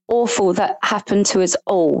really awful that happened to us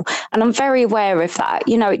all. And I'm very aware of that.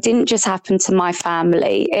 It didn't just happen to my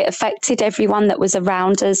family. It affected everyone that was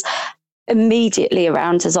immediately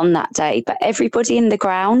around us on that day, but everybody in the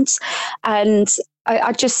grounds. And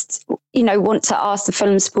I just, want to ask the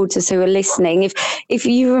Fulham supporters who are listening, if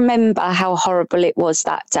you remember how horrible it was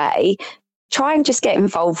that day, try and just get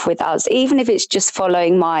involved with us, even if it's just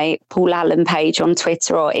following my Paul Allen page on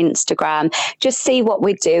Twitter or Instagram. Just see what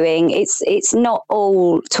we're doing. It's not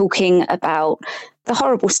all talking about the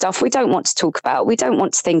horrible stuff we don't want to talk about. We don't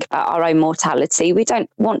want to think about our own mortality. We don't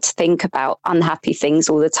want to think about unhappy things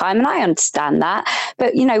all the time. And I understand that.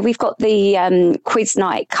 But, we've got the quiz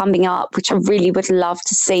night coming up, which I really would love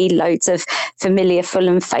to see loads of familiar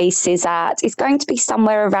Fulham faces at. It's going to be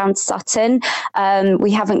somewhere around Sutton.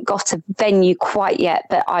 We haven't got a venue quite yet,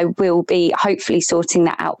 but I will be hopefully sorting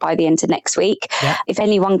that out by the end of next week. Yeah. If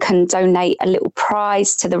anyone can donate a little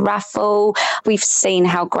prize to the raffle, we've seen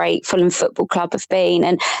how great Fulham Football Club have been,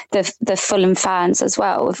 and the Fulham fans as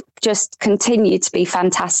well have just continued to be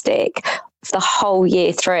fantastic the whole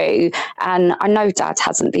year through. And I know Dad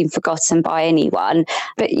hasn't been forgotten by anyone,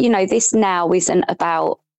 but this now isn't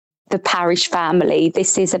about the parish family.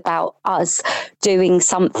 This is about us doing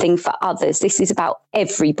something for others. This is about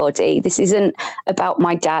everybody. This isn't about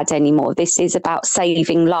my dad anymore. This is about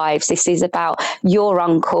saving lives. This is about your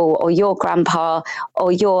uncle or your grandpa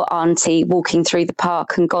or your auntie walking through the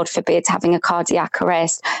park and, God forbid, having a cardiac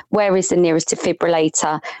arrest. Where is the nearest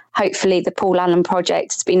defibrillator? Hopefully the Paul Allen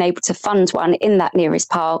project has been able to fund one in that nearest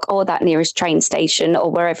park or that nearest train station or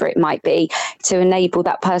wherever it might be to enable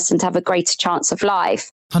that person to have a greater chance of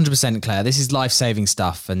life. 100%, Claire. This is life-saving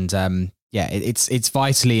stuff, and it's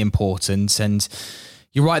vitally important. And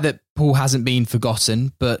you're right that Paul hasn't been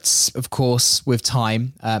forgotten, but of course, with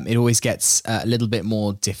time, it always gets a little bit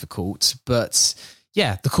more difficult. But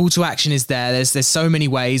yeah, the call to action is there. There's so many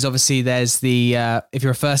ways. Obviously, there's the if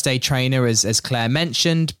you're a first aid trainer, as Claire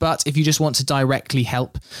mentioned, but if you just want to directly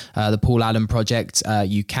help the Paul Allen project,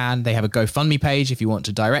 you can. They have a GoFundMe page if you want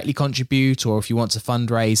to directly contribute, or if you want to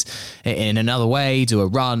fundraise in another way, do a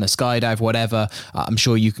run, a skydive, whatever. I'm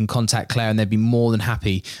sure you can contact Claire, and they'd be more than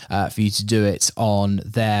happy for you to do it on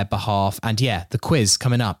their behalf. And yeah, the quiz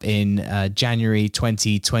coming up in January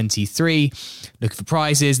 2023. Looking for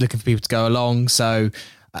prizes, looking for people to go along. So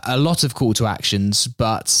a lot of call to actions,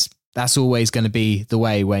 but that's always going to be the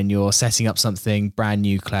way when you're setting up something brand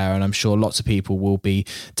new, Claire. And I'm sure lots of people will be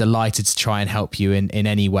delighted to try and help you in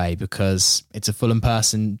any way, because it's a Fulham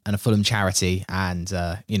person and a Fulham charity. And,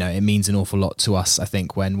 it means an awful lot to us, I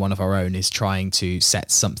think, when one of our own is trying to set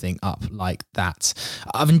something up like that.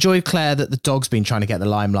 I've enjoyed, Claire, that the dog's been trying to get the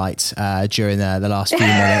limelight during the last few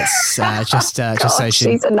minutes, just so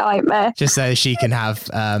she's a nightmare. Just so she can have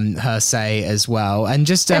her say as well. And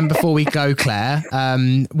just before we go, Claire,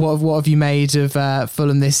 what have you made of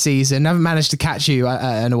Fulham this season? I haven't managed to catch you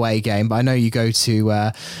at an away game, but I know you go to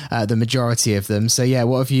the majority of them. So yeah,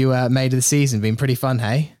 what have you made of the season? Been pretty fun,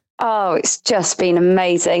 hey? Oh, it's just been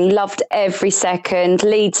amazing. Loved every second.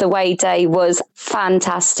 Leeds away day was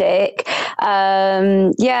fantastic.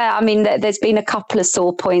 There's been a couple of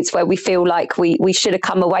sore points where we feel like we should have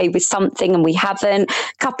come away with something and we haven't.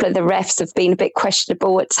 A couple of the refs have been a bit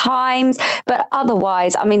questionable at times, but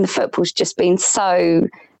otherwise, the football's just been so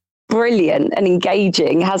brilliant and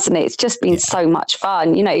engaging, hasn't it? It's just been so much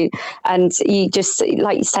fun, you know, and you just,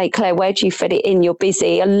 like you say, Claire, where do you fit it in? You're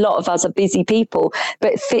busy. A lot of us are busy people,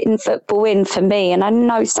 but fitting football in for me, and I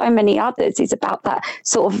know so many others, is about that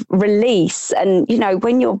sort of release. And, you know,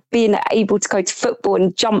 when you're being able to go to football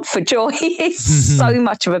and jump for joy, it's so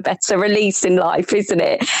much of a better release in life, isn't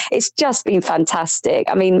it? It's just been fantastic.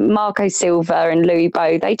 I mean, Marco Silva and Louis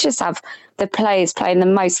Bo, they just have the players playing the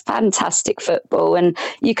most fantastic football, and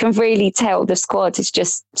you can really tell the squad is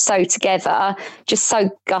just so together. Just so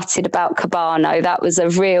gutted about Cabano. That was a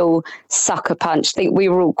real sucker punch. I think we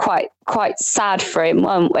were all quite sad for him,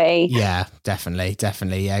 weren't we? Yeah, definitely.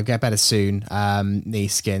 Yeah, get better soon,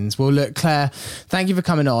 these skins. Well, look, Claire, thank you for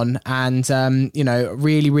coming on, and you know,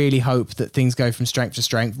 really hope that things go from strength to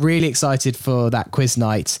strength. Really excited for that quiz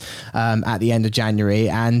night at the end of January,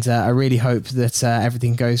 and I really hope that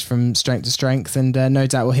everything goes from strength to strength, and no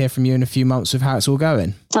doubt we'll hear from you in a few months with how it's all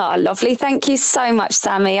going. Oh, lovely. Thank you so much,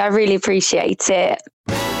 Sammy. I really appreciate it.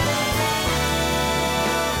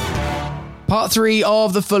 Part 3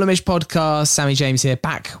 of the Fulhamish podcast. Sammy James here,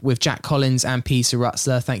 back with Jack Collins and Peter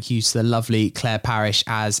Rutzler. Thank you to the lovely Claire Parish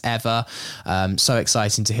as ever. So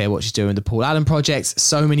exciting to hear what she's doing with the Paul Allen project.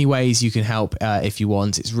 So many ways you can help if you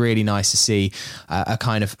want. It's really nice to see a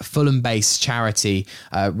kind of Fulham-based charity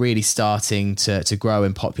really starting to grow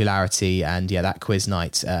in popularity. And yeah, that quiz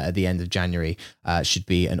night at the end of January should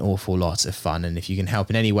be an awful lot of fun. And if you can help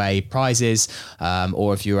in any way, prizes,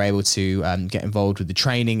 or if you're able to get involved with the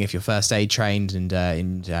training, if you're first aid trained and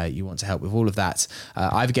you want to help with all of that,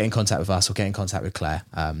 either get in contact with us or get in contact with Claire.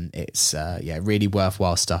 It's really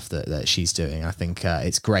worthwhile stuff that she's doing. I think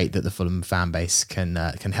it's great that the Fulham fan base can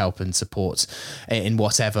help and support in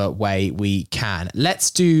whatever way we can. Let's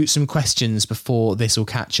do some questions before this will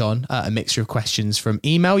catch on. A mixture of questions from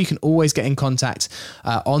email. You can always get in contact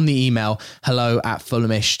on the email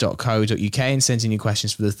hello@fulhamish.co.uk and send in your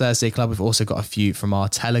questions for the Thursday Club. We've also got a few from our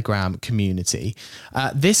Telegram community.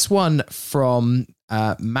 This one from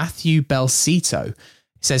Matthew Belsito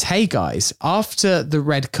says, "Hey guys, after the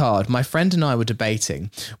red card, my friend and I were debating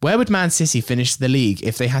where would Man City finish the league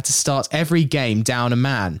if they had to start every game down a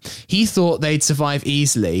man. He thought they'd survive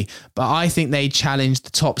easily, but I think they'd challenge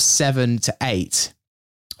the top 7 to 8.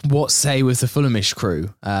 What say with the Fulhamish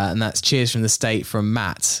crew?" And that's cheers from the state from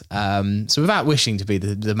Matt. So without wishing to be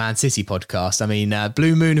the Man City podcast, I mean,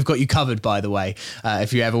 Blue Moon have got you covered, by the way,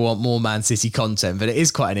 if you ever want more Man City content, but it is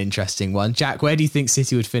quite an interesting one. Jack, where do you think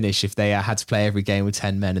City would finish if they had to play every game with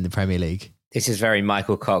 10 men in the Premier League? This is very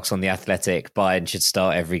Michael Cox on The Athletic. Bayern should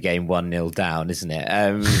start every game 1-0 down, isn't it?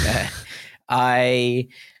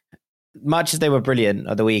 Much as they were brilliant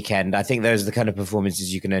at the weekend, I think those are the kind of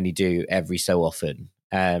performances you can only do every so often.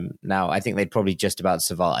 Now, I think they'd probably just about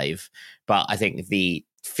survive, but I think the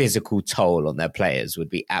physical toll on their players would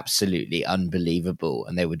be absolutely unbelievable,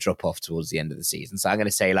 and they would drop off towards the end of the season. So I'm going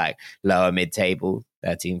to say like lower mid-table,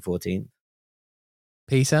 13, 14.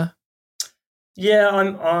 Peter? Yeah,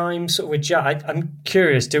 I'm sort of with Jack. I'm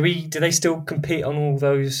curious. Do they still compete on all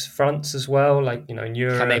those fronts as well? Like, you know, in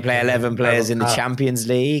Europe, can they play 11 players in the Champions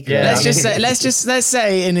League? Yeah. Let's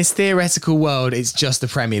say in this theoretical world, it's just the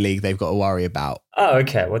Premier League they've got to worry about. Oh,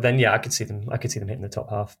 okay. Well, then, yeah, I could see them hitting the top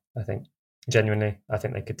half. I think genuinely, I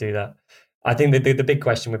think they could do that. I think the big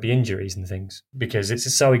question would be injuries and things, because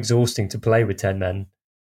it's so exhausting to play with 10 men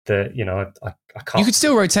that, you know, I can't. You could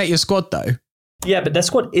still rotate your squad though. Yeah, but their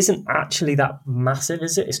squad isn't actually that massive,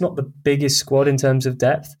 is it? It's not the biggest squad in terms of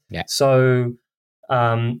depth. Yeah. So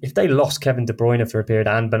if they lost Kevin De Bruyne for a period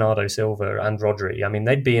and Bernardo Silva and Rodri, I mean,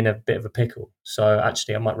 they'd be in a bit of a pickle. So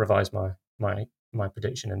actually, I might revise my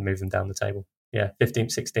prediction and move them down the table. Yeah,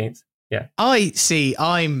 15th, 16th. Yeah.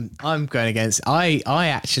 I'm going against. I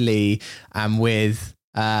actually am with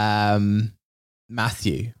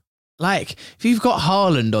Matthew. Like, if you've got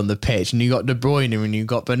Haaland on the pitch and you've got De Bruyne and you've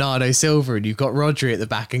got Bernardo Silva and you've got Rodri at the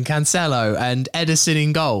back and Cancelo and Ederson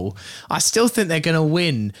in goal, I still think they're going to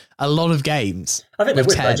win a lot of games. I think they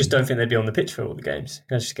would, but I just don't think they'd be on the pitch for all the games.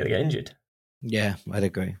 They're just going to get injured. Yeah, I'd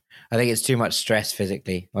agree. I think it's too much stress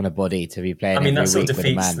physically on a body to be playing. I mean, every that sort of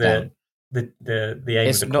week defeats the aim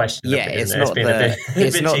of the question. Yeah, it's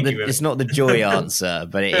not the joy answer,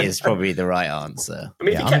 but it is probably the right answer. I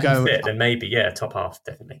mean, if you kept them fit, then maybe, top half,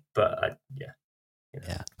 definitely. But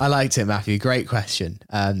Yeah, I liked it, Matthew. Great question.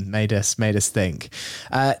 Made us think.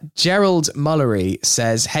 Gerald Mullery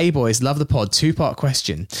says, "Hey boys, love the pod. 2-part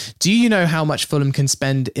question. Do you know how much Fulham can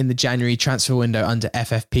spend in the January transfer window under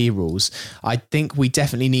FFP rules? I think we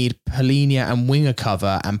definitely need Palhinha and winger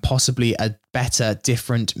cover and possibly a better,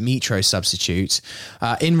 different Mitro substitute.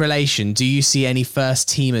 In relation, do you see any first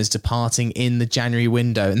teamers departing in the January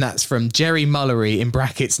window? And that's from Jerry Mullery, in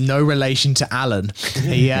brackets, no relation to Alan.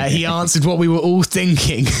 He answered what we were all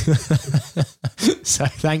thinking. So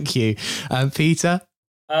thank you. Peter?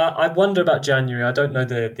 I wonder about January. I don't know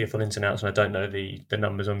the full ins and outs, and I don't know the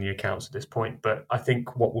numbers on the accounts at this point. But I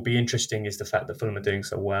think what will be interesting is the fact that Fulham are doing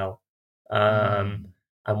so well, and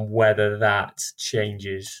whether that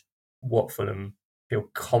changes what Fulham feel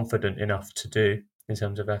confident enough to do in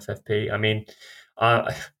terms of FFP. I mean,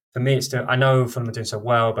 for me, it's still, I know Fulham are doing so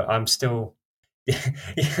well, but I'm still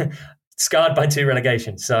scarred by 2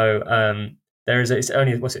 relegations. So it's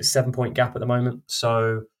only 7-point gap at the moment.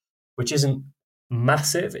 So, which isn't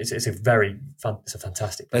massive. It's a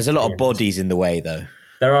fantastic. There's a lot of bodies in the way, though.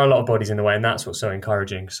 There are a lot of bodies in the way, and that's what's so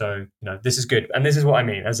encouraging. So, this is good, and this is what I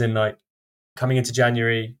mean, as in, like, coming into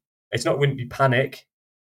January, wouldn't be panic,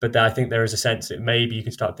 but I think there is a sense that maybe you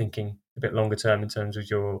can start thinking a bit longer term in terms of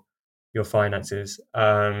your finances.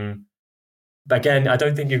 But again, I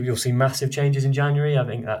don't think you'll see massive changes in January. I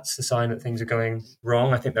think that's the sign that things are going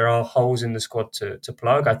wrong. I think there are holes in the squad to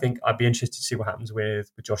plug. I think I'd be interested to see what happens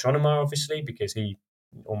with Josh Onomah, obviously, because he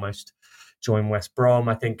almost joined West Brom.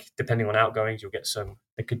 I think depending on outgoings, you'll get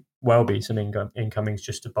there could well be some incomings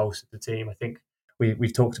just to bolster the team. I think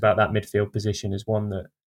we've talked about that midfield position as one that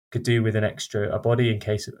could do with a body in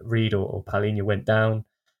case Reed or Palhinha went down.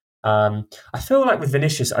 I feel like with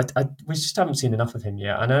Vinicius, we just haven't seen enough of him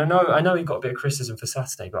yet. And I know he got a bit of criticism for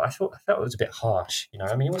Saturday, but I felt it was a bit harsh.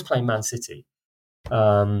 I mean, he was playing Man City,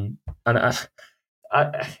 and I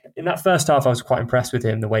in that first half, I was quite impressed with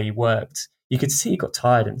him, the way he worked. You could see he got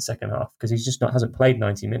tired in the second half because he's just hasn't played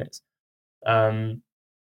 90 minutes.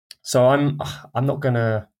 So I'm not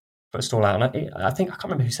gonna put a stall out. And I think I can't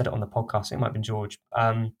remember who said it on the podcast. It might have been George.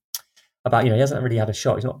 About, he hasn't really had a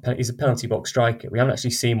shot. He's a penalty box striker. We haven't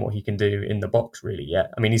actually seen what he can do in the box really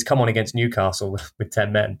yet. I mean, he's come on against Newcastle with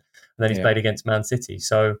 10 men, and then he's played against Man City.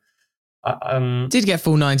 So, did get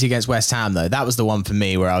full 90 against West Ham though. That was the one for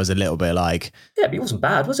me where I was a little bit like, yeah, but he wasn't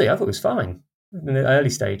bad, was he? I thought it was fine in the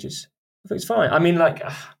early stages. I thought it was fine. I mean, like,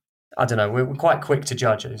 I don't know. We're quite quick to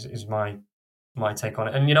judge. Is my take on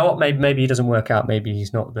it. And you know what? Maybe he doesn't work out. Maybe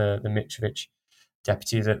he's not the Mitrovic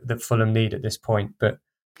deputy that Fulham need at this point, but.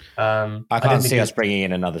 I can't see us bringing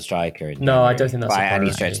in another striker. No, I don't think that's by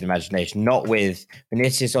any stretch of the imagination. Not with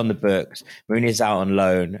Vinicius on the books, Muniz out on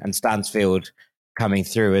loan, and Stansfield coming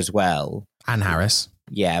through as well, and Harris.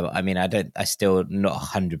 Yeah, but I mean, I still not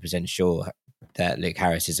 100% sure that Luke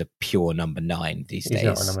Harris is a pure number 9 these days.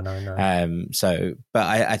 He's not a number 9. No. But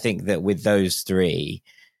I think that with those 3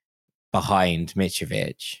 behind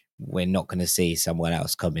Mitrovic, we're not going to see someone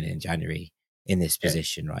else coming in January in this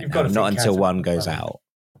position right now. Not until one goes out.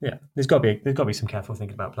 Yeah, there's got to be some careful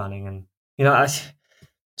thinking about planning, and I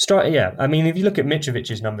mean, if you look at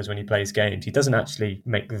Mitrovic's numbers when he plays games, he doesn't actually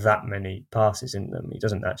make that many passes in them. He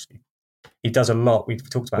does a lot. We've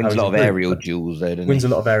talked about wins a lot of aerial duels, though. Wins a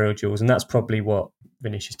lot of aerial duels, and that's probably what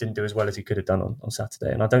Vinicius didn't do as well as he could have done on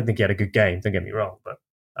Saturday. And I don't think he had a good game. Don't get me wrong, but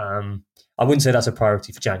I wouldn't say that's a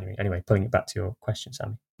priority for January. Anyway, pulling it back to your question,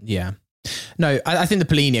 Sammy. Yeah, no, I think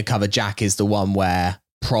the Palhinha cover, Jack, is the one where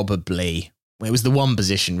probably. It was the one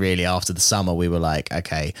position really after the summer we were like,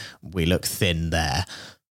 okay, we look thin there.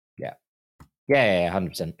 Yeah,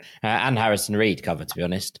 100%. And Harrison Reed cover, to be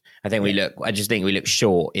honest. I just think we look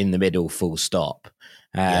short in the middle, full stop.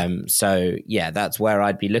 So yeah, that's where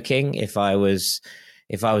I'd be looking if I was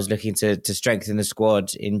looking to strengthen the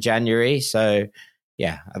squad in January. So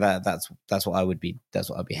yeah, that's what I would be.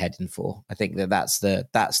 That's what I'd be heading for. I think that's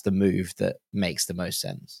the move that makes the most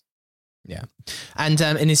sense. Yeah. And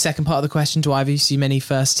in his second part of the question, do either of you see many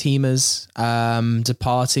first teamers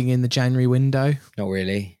departing in the January window? Not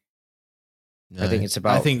really. No.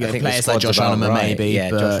 I think players like Josh Onomah maybe.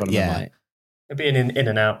 Yeah, but Josh Onomah might. It'd be an in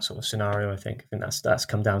and out sort of scenario, I think. I think that's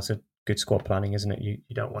come down to good squad planning, isn't it? You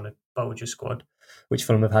don't want to bulge your squad, which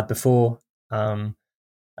Fulham have had before.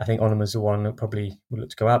 I think Onomah's the one that probably would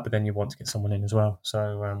look to go out, but then you want to get someone in as well.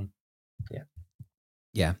 So, yeah.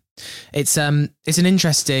 Yeah. It's an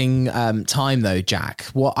interesting time though, Jack.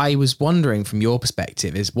 What I was wondering from your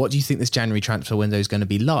perspective is, what do you think this January transfer window is going to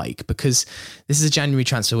be like? Because this is a January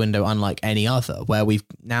transfer window unlike any other, where we've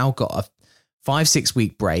now got a 5-6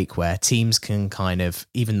 week break where teams can kind of,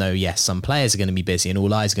 even though yes, some players are going to be busy and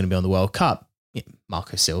all eyes are going to be on the World Cup,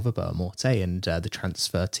 Marco Silva, Boa Morte and the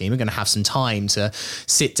transfer team are going to have some time to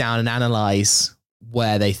sit down and analyse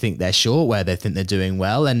where they think they're short, where they think they're doing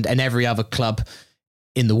well, and every other club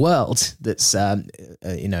in the world that's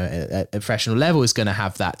at professional level is going to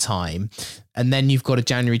have that time. And then you've got a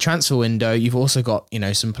January transfer window. You've also got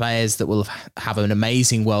some players that will have an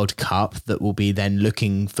amazing World Cup that will be then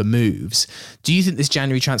looking for moves. Do you think this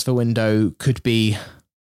January transfer window could be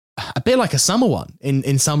a bit like a summer one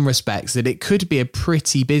in some respects, that it could be a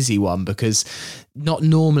pretty busy one, because not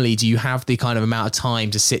normally do you have the kind of amount of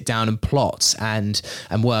time to sit down and plot and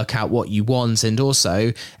work out what you want? And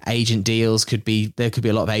also agent deals there could be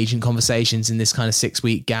a lot of agent conversations in this kind of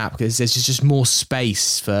 6-week gap, because there's just more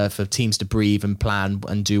space for teams to breathe and plan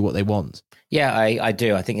and do what they want. Yeah, I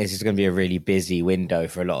do. I think this is going to be a really busy window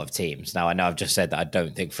for a lot of teams. Now, I know I've just said that I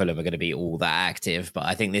don't think Fulham are going to be all that active, but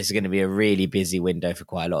I think this is going to be a really busy window for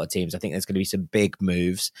quite a lot of teams. I think there's going to be some big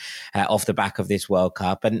moves off the back of this World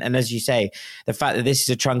Cup. And as you say, the fact that this is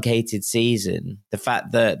a truncated season, the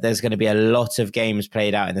fact that there's going to be a lot of games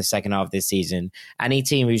played out in the second half of this season, any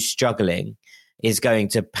team who's struggling is going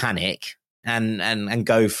to panic and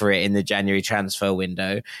go for it in the January transfer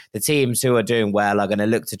window. The teams who are doing well are going to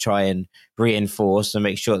look to try and reinforce and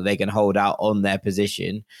make sure that they can hold out on their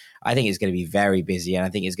position. I think it's going to be very busy, and I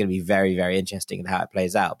think it's going to be very, very interesting in how it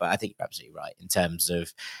plays out. But I think you're absolutely right in terms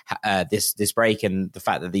of this break and the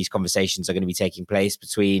fact that these conversations are going to be taking place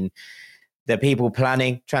between the people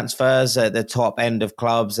planning transfers at the top end of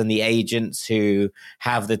clubs and the agents who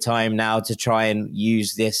have the time now to try and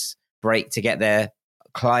use this break to get their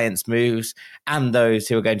clients' moves, and those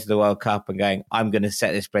who are going to the World Cup and going, I'm going to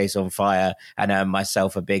set this place on fire and earn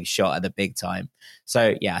myself a big shot at the big time.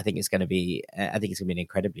 So yeah, I think it's going to be an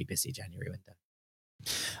incredibly busy January window.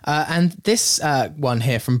 And this one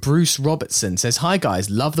here from Bruce Robertson says, hi guys,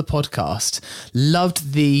 love the podcast.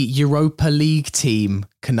 Loved the Europa League team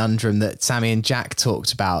conundrum that Sammy and Jack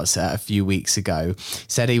talked about a few weeks ago.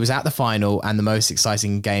 Said he was at the final and the most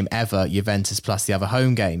exciting game ever, Juventus plus the other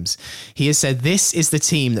home games. He has said this is the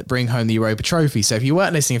team that bring home the Europa Trophy. So if you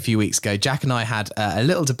weren't listening a few weeks ago, Jack and I had a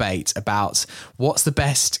little debate about what's the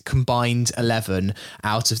best combined 11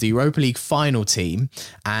 out of the Europa League final team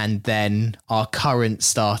and then our current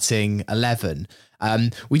starting 11.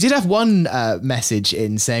 We did have one message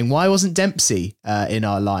in saying, why wasn't Dempsey in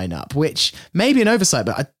our lineup? Which may be an oversight,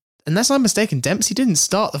 but unless I'm mistaken, Dempsey didn't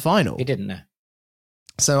start the final. He didn't, no.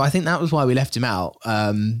 So I think that was why we left him out.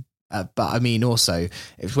 But I mean, also,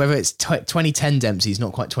 whether it's 2010 Dempsey, he's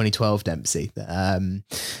not quite 2012 Dempsey.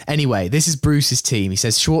 Anyway, this is Bruce's team. He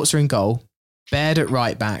says Schwarzer in goal, Baird at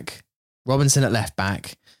right back, Robinson at left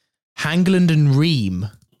back, Hangland and Ream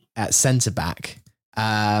at centre back.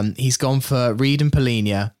 He's gone for Reed and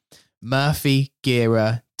Polinia, Murphy,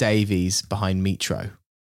 Gira, Davies behind Mitro.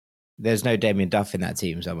 There's no Damien Duff in that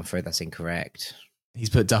team, so I'm afraid that's incorrect. He's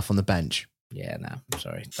put Duff on the bench. Yeah, no, I'm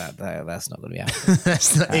sorry. That's not going to be happening.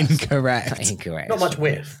 That's incorrect. Incorrect. Not much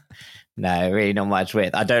width. No, really not much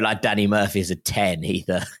width. I don't like Danny Murphy as a 10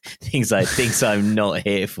 either. Things I'm not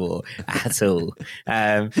here for at all.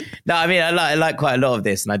 No, I mean, I like quite a lot of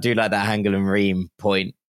this, and I do like that Hangel and Ream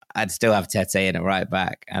point. I'd still have Tete in at right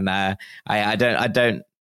back, and I don't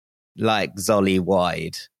like Zolly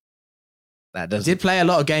wide. That doesn't. He did play a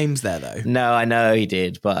lot of games there, though. No, I know he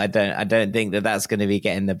did, but I don't think that's going to be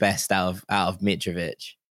getting the best out of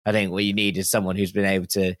Mitrovic. I think what you need is someone who's going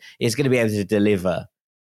to be able to deliver,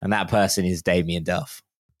 and that person is Damien Duff.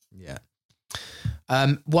 Yeah.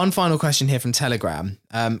 One final question here from Telegram.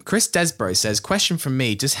 Chris Desbro says, question from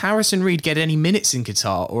me, does Harrison Reed get any minutes in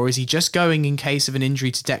Qatar, or is he just going in case of an injury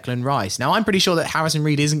to Declan Rice? Now, I'm pretty sure that Harrison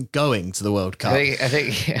Reed isn't going to the World Cup. I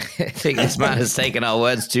think this man has taken our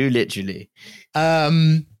words too literally.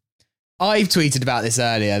 I've tweeted about this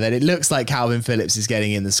earlier, that it looks like Calvin Phillips is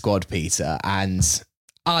getting in the squad, Peter, and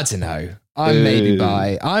I don't know.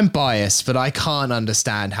 I'm biased, but I can't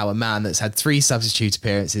understand how a man that's had 3 substitute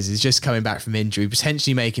appearances is just coming back from injury,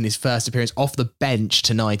 potentially making his first appearance off the bench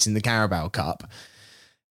tonight in the Carabao Cup,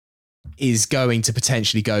 is going to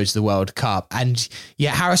potentially go to the World Cup. And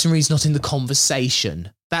yet Harrison Reed's not in the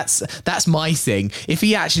conversation. That's my thing. If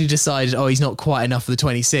he actually decided, he's not quite enough for the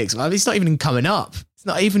 26, well, it's not even coming up. It's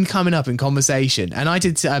not even coming up in conversation. And I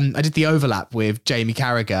did the overlap with Jamie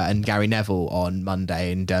Carragher and Gary Neville on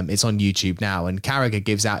Monday, and it's on YouTube now. And Carragher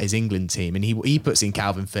gives out his England team, and he puts in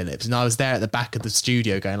Calvin Phillips. And I was there at the back of the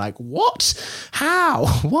studio going like, what? How?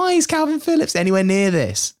 Why is Calvin Phillips anywhere near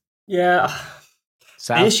this? Yeah.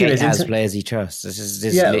 Southgate has players he trusts. This is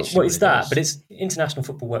well, it's that, but it's international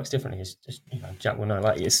football works differently. It's just, Jack will know,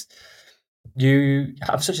 you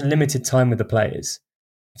have such a limited time with the players.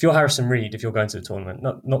 If you're Harrison Reed, if you're going to the tournament,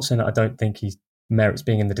 not saying that I don't think he merits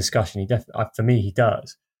being in the discussion. For me, he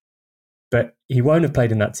does. But he won't have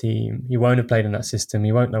played in that team. He won't have played in that system.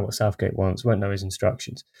 He won't know what Southgate wants, won't know his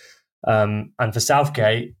instructions. And for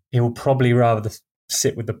Southgate, he will probably rather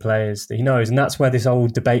sit with the players that he knows. And that's where this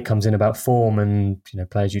old debate comes in about form and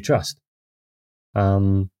players you trust.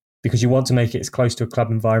 Because you want to make it as close to a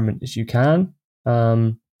club environment as you can,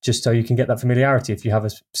 just so you can get that familiarity if you have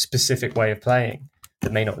a specific way of playing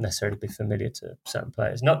that may not necessarily be familiar to certain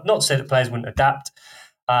players. Not to say that players wouldn't adapt.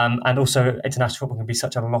 And also international football can be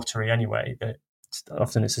such a lottery anyway that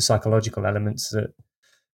often it's the psychological elements that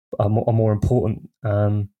are more important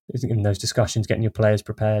in those discussions, getting your players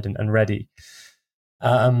prepared and ready.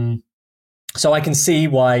 So I can see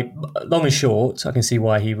why, long and short, I can see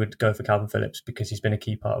why he would go for Calvin Phillips, because he's been a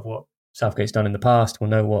key part of what Southgate's done in the past. We'll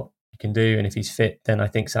know what he can do, and if he's fit, then I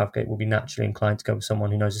think Southgate will be naturally inclined to go with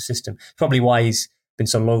someone who knows the system. Probably why he's been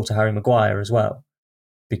so loyal to Harry Maguire as well,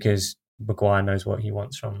 because Maguire knows what he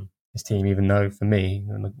wants from his team, even though for me,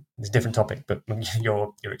 it's a different topic, but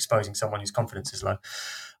you're exposing someone whose confidence is low.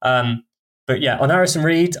 But yeah, on Harrison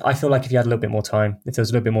Reed, I feel like if he had a little bit more time, if there was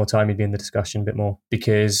a little bit more time, he'd be in the discussion a bit more,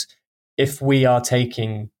 because if we are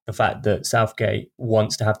taking the fact that Southgate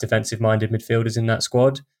wants to have defensive-minded midfielders in that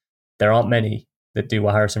squad, there aren't many that do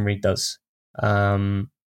what Harrison Reed does. There's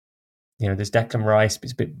Declan Rice,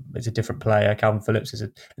 it's a different player. Calvin Phillips is a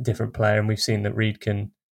different player, and we've seen that Reed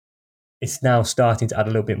it's now starting to add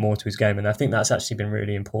a little bit more to his game, and I think that's actually been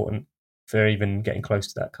really important for even getting close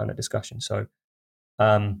to that kind of discussion. So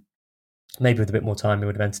maybe with a bit more time, he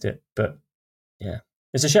would have entered it. But yeah,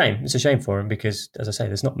 it's a shame. It's a shame for him because, as I say,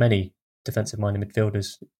 there's not many defensive-minded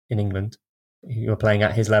midfielders in England who are playing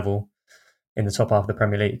at his level in the top half of the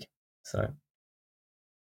Premier League. So,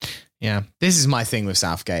 yeah, this is my thing with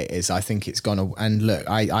Southgate is I think it's gone. And look,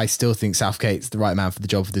 I still think Southgate's the right man for the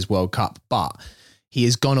job for this World Cup, but he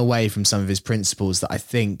has gone away from some of his principles that I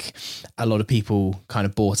think a lot of people kind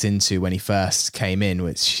of bought into when he first came in,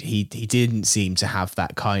 which he didn't seem to have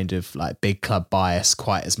that kind of like big club bias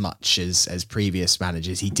quite as much as previous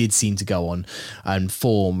managers. He did seem to go on and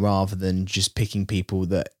form rather than just picking people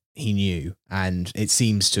that he knew. And it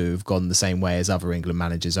seems to have gone the same way as other England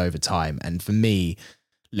managers over time. And for me,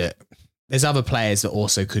 look, there's other players that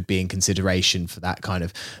also could be in consideration for that kind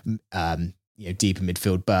of deeper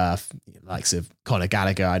midfield berth, likes of Conor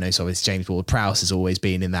Gallagher. I know obviously James Ward-Prowse has always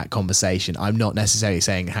been in that conversation. I'm not necessarily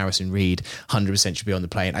saying Harrison Reed 100% should be on the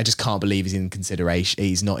plane. I just can't believe he's in consideration.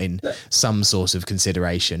 He's not in some sort of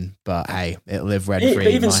consideration, but hey, it'll live rent-free. But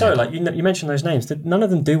even so, like you mentioned those names, none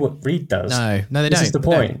of them do what Reed does. No, they don't. This is the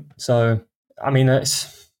point. So, I mean, there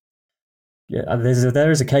is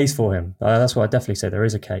a case for him. That's what I definitely say. There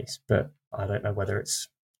is a case, but I don't know whether it's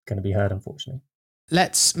going to be heard, unfortunately.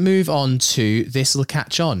 Let's move on to This'll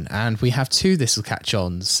Catch On. And we have two This'll Catch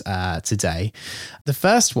Ons today. The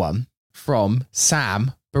first one from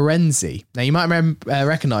Sam Berenzi. Now, you might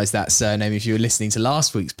recognise that surname if you were listening to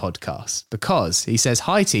last week's podcast, because he says,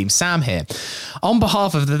 "Hi team, Sam here. On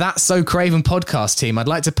behalf of the That's So Craven podcast team, I'd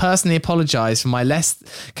like to personally apologise for my less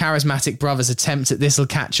charismatic brother's attempt at This'll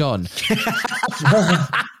Catch On.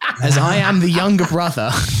 As I am the younger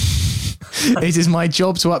brother, it is my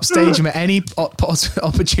job to upstage him at any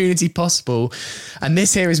opportunity possible. And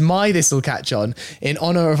this here is my This'll Catch On in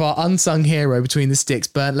honour of our unsung hero between the sticks,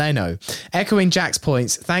 Bernd Leno. Echoing Jack's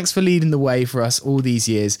points, thanks for leading the way for us all these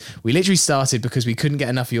years. We literally started because we couldn't get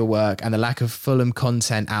enough of your work, and the lack of Fulham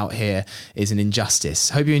content out here is an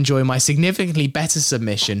injustice. Hope you enjoy my significantly better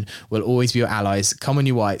submission. Will always be your allies. Come on,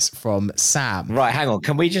 you whites, from Sam." Right, hang on.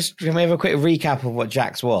 Can we have a quick recap of what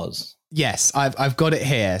Jack's was? Yes, I've got it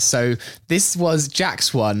here. So this was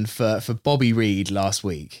Jack's one for Bobby Reed last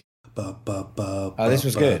week. Oh, this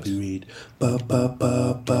was good. Bobby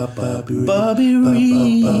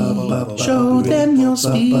Reed, show them your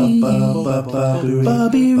speed.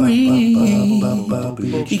 Bobby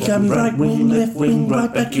Reed, he can be right wing, left wing,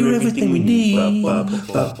 right back, you're everything we need.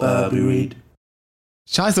 Bobby Reed.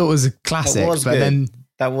 Which I thought was a classic, but then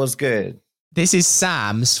that was good. This is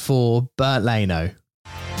Sam's for Bernd Leno.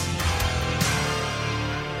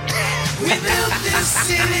 We built this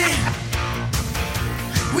city.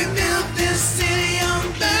 We built this city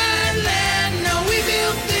on Bernd Leno. We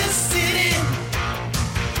built this city.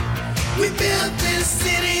 We built this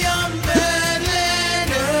city on Bernd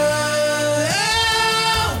Leno.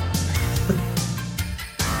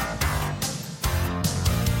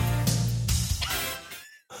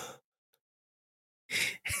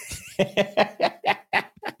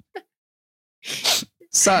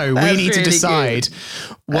 So we need to decide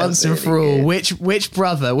once and for all which of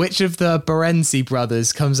the Berenzi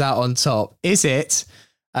brothers comes out on top. Is it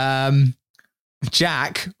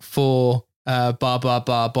Jack for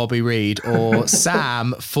Bobby Reed, or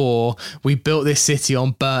Sam for We Built This City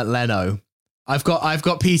on Bernd Leno? I've got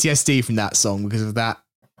PTSD from that song because of that.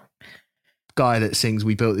 guy that sings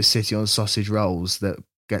 "We Built This City on Sausage Rolls" that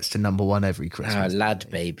gets to number one every Christmas? Lad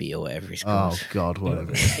Baby or whatever it's called. Oh God,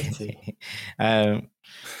 whatever.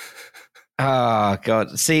 Oh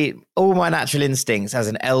God! See, all my natural instincts as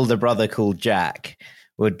an elder brother called Jack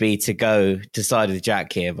would be to go to side with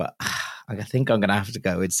Jack here, but I think I'm going to have to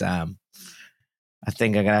go with Sam. I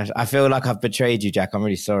think I'm going to. I feel like I've betrayed you, Jack. I'm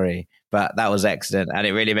really sorry, but that was excellent, and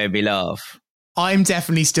it really made me laugh. I'm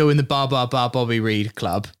definitely still in the Bar Bobby Reed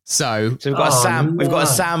club. So we've got a Sam. We've got a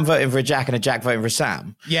Sam voting for a Jack and a Jack voting for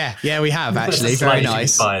Sam. Yeah, we have actually. Very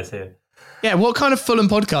nice. Here. Yeah, what kind of Fulham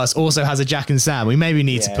podcast also has a Jack and Sam? We maybe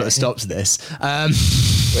need to put a stop to this.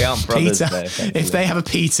 We aren't brothers, Peter, though. if they have a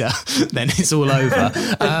Peter, then it's all over.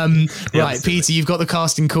 Right, Peter, you've got the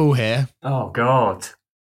casting call here. Oh God,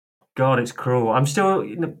 it's cruel. I'm still.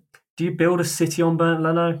 Do you build a city on Burnt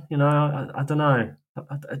Leno? I don't know.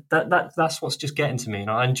 That's what's just getting to me.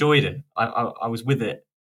 I enjoyed it. I was with it,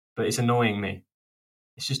 but it's annoying me.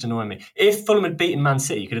 It's just annoying me. If Fulham had beaten Man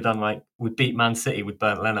City, you could have done like we beat Man City with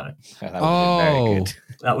Burnt Leno. That would have been very good.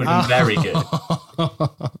 That would have been very good.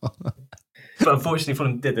 But unfortunately,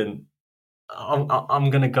 Fulham didn't. I'm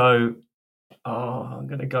gonna go. I'm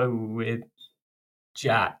gonna go with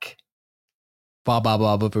Jack.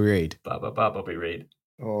 Bobby Reed. Bobby Reed.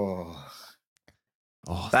 Oh,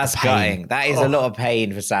 that's gutting. That is a lot of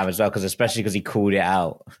pain for Sam as well, especially because he called it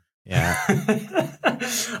out. Yeah.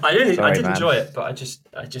 I did enjoy it, but I just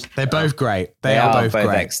they're both great. They are both great.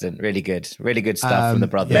 Excellent. Really good stuff from the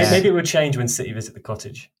brothers. Maybe it would change when City visit the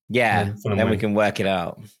cottage. Yeah, then we can work it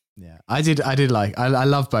out. Yeah, I did like. I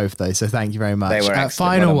love both though, so thank you very much. They were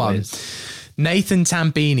final one. Nathan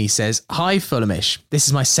Tambini says, "Hi Fulhamish. This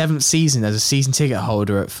is my 7th season as a season ticket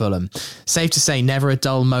holder at Fulham. Safe to say, never a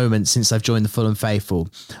dull moment since I've joined the Fulham faithful.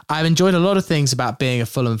 I've enjoyed a lot of things about being a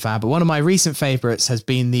Fulham fan, but one of my recent favourites has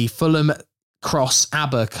been the Fulham Cross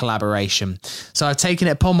ABBA collaboration. So I've taken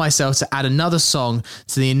it upon myself to add another song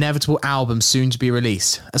to the inevitable album soon to be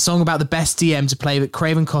released. A song about the best DM to play at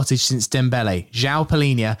Craven Cottage since Dembele, João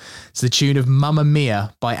Palhinha, to the tune of Mamma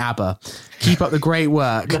Mia by ABBA. Keep up the great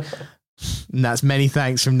work." And that's many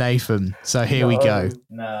thanks from Nathan. So here we go.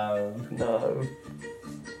 No.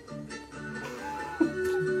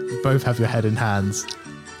 You both have your head in hands.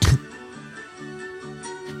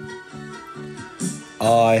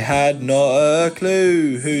 I had not a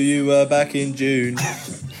clue who you were back in June.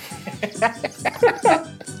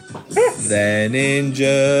 Then in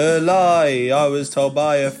July, I was told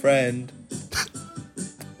by a friend,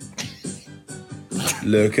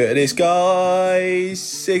 look at this guy,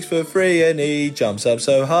 6'3" and he jumps up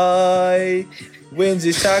so high, wins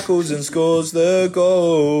his tackles and scores the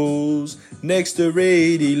goals. Next to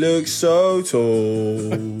Reed, he looks so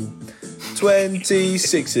tall.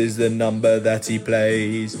 26 is the number that he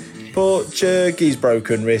plays. Portuguese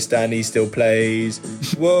broken wrist and he still plays.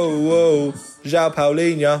 Whoa, João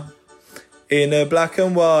Palhinha in a black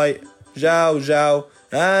and white. João,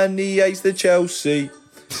 and he hates the Chelsea.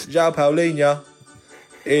 João Palhinha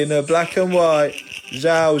in a black and white.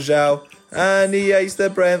 João, and he hates the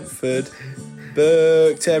Brentford.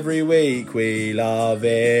 Booked every week, we love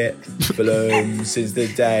it. Fulham since the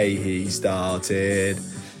day he started.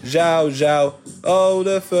 João, oh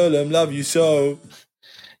the Fulham love you so.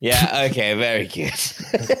 Yeah, okay, very good.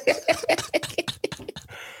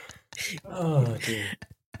 Oh dear.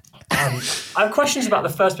 I have questions about the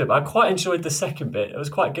first bit, but I quite enjoyed the second bit. It was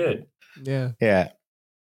quite good. Yeah.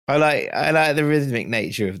 I like the rhythmic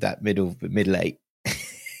nature of that middle eight.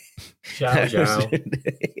 João.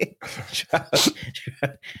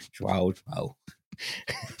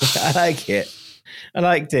 I like it. I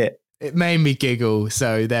liked it. It made me giggle,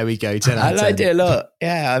 so there we go. 10 out of 10. I liked it a lot.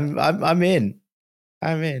 Yeah, I'm in.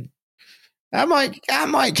 I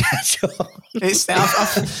might catch on. It's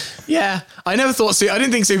yeah. I never thought. I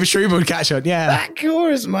didn't think Super Shrew would catch on. Yeah, that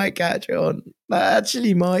chorus might catch on. That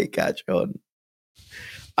actually might catch on.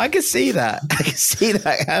 I can see that. I can see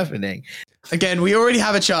that happening. Again, we already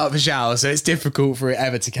have a chart for João, so it's difficult for it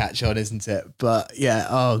ever to catch on, isn't it? But yeah,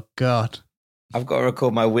 oh God. I've got to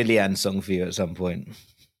record my Willian song for you at some point.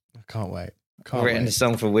 I can't wait. I've written a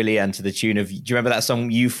song for Willian to the tune of, do you remember that song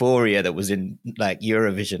Euphoria that was in like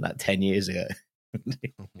Eurovision like 10 years ago?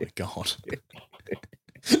 Oh my God.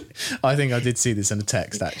 I think I did see this in a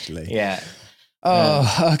text actually. Yeah.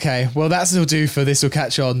 Oh, okay. Well, that's will do for This Will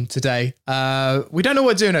Catch On today. We don't know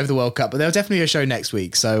what we're doing over the World Cup, but there'll definitely be a show next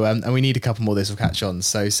week. So, and we need a couple more This Will Catch On.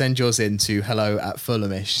 So send yours in to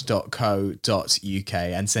hello@fulhamish.co.uk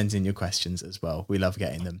and send in your questions as well. We love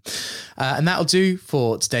getting them. And that'll do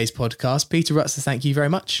for today's podcast. Peter Rutzler, thank you very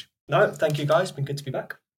much. No, thank you guys. It's been good to be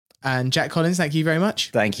back. And Jack Collins, thank you very much.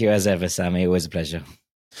 Thank you as ever, Sammy. Always a pleasure.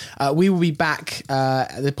 We will be back.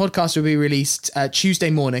 The podcast will be released Tuesday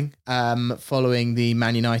morning following the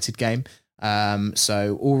Man United game.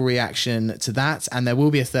 So all reaction to that. And there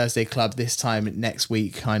will be a Thursday Club this time next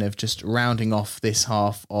week, kind of just rounding off this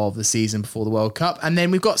half of the season before the World Cup. And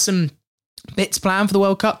then we've got some bits planned for the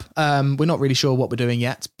World Cup. We're not really sure what we're doing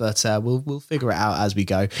yet, but we'll figure it out as we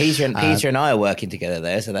go. Peter and I are working together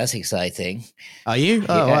there, so that's exciting. Are you?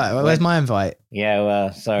 Oh, Yeah. right. Where's my invite? Yeah,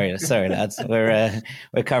 well, sorry, lads. We're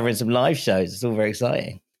covering some live shows. It's all very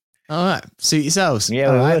exciting. All right. Suit yourselves. Yeah,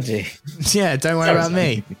 All we right. will do. Yeah, don't worry about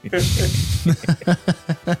me.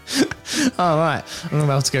 All right. I'm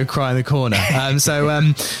about to go cry in the corner. So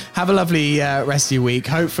have a lovely rest of your week.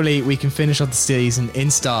 Hopefully we can finish off the season in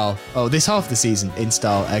style. Oh, this half of the season in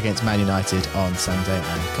style against Man United on Sunday.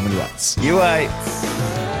 And come on, you Whites. You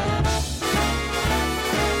right.